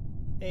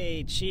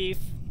 Hey, Chief.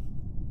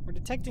 We're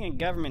detecting a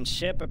government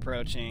ship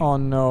approaching. Oh,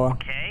 no.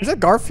 Okay. Is that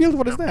Garfield?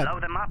 What is that? Blow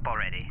them up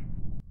already.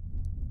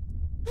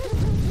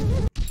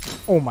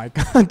 Oh, my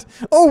God.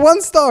 Oh,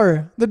 1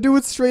 star. The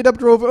dude straight up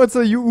drove. Oh, it's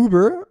a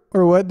Uber.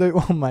 Or what?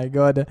 Oh, my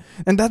God.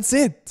 And that's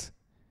it.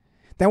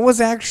 That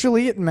was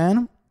actually it,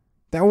 man.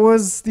 That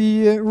was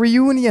the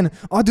reunion.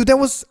 Oh, dude, that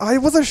was...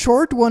 it was a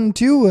short one,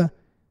 too.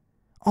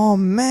 Oh,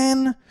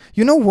 man.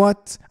 You know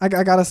what? I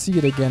gotta see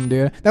it again,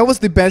 dude. That was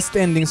the best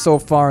ending so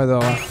far, though.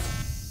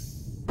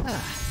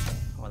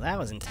 Well, that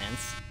was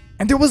intense.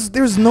 And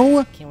there's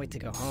no... Can't wait to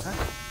go home.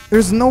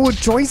 There's no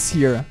choice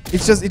here.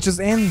 It just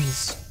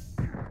ends.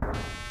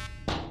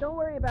 Don't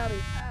worry about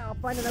it. I'll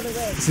find another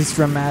way. This is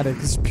dramatic.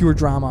 This is pure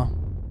drama.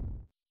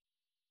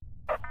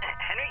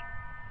 Henry?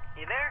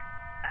 You there?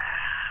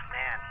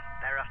 Man,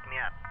 that roughed me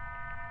up.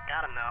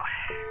 Got him, though.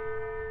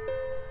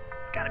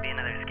 There's gotta be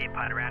another escape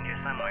pod around here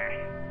somewhere.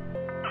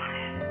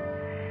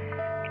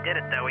 We did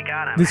it, though. We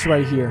got him. This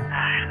right here.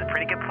 It was a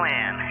pretty good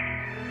plan.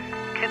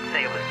 Could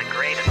say it was the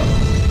greatest.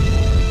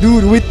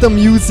 Dude, with the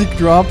music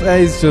drop, that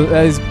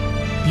is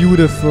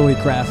beautifully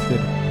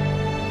crafted.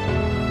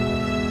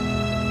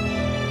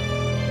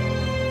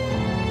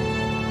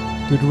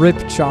 Dude,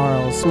 rip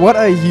Charles. What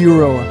a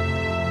hero.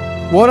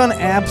 What an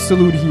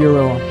absolute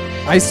hero.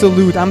 I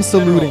salute. I'm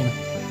saluting.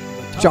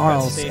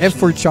 Charles. F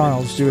for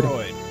Charles, dude.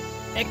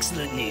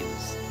 Excellent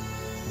news.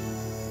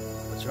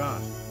 What's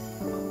wrong?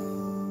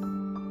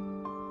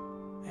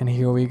 And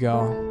here we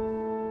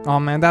go. Oh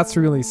man, that's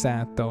really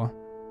sad though.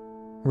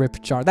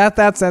 Rip Charles.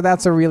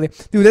 That's a really...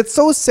 Dude, that's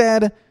so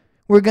sad.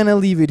 We're gonna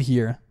leave it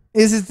here.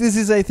 This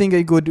is I think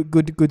a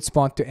good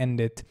spot to end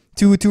it.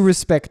 To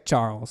respect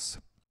Charles.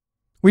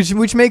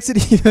 Which makes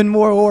it even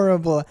more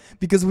horrible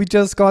because we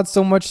just got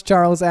so much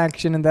Charles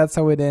action and that's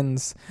how it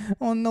ends.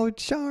 Oh no,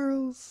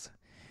 Charles.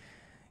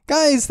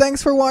 Guys,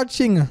 thanks for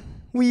watching.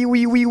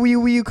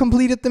 We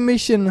completed the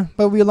mission,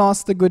 but we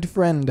lost a good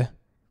friend.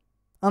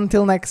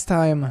 Until next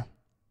time,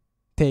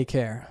 take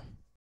care.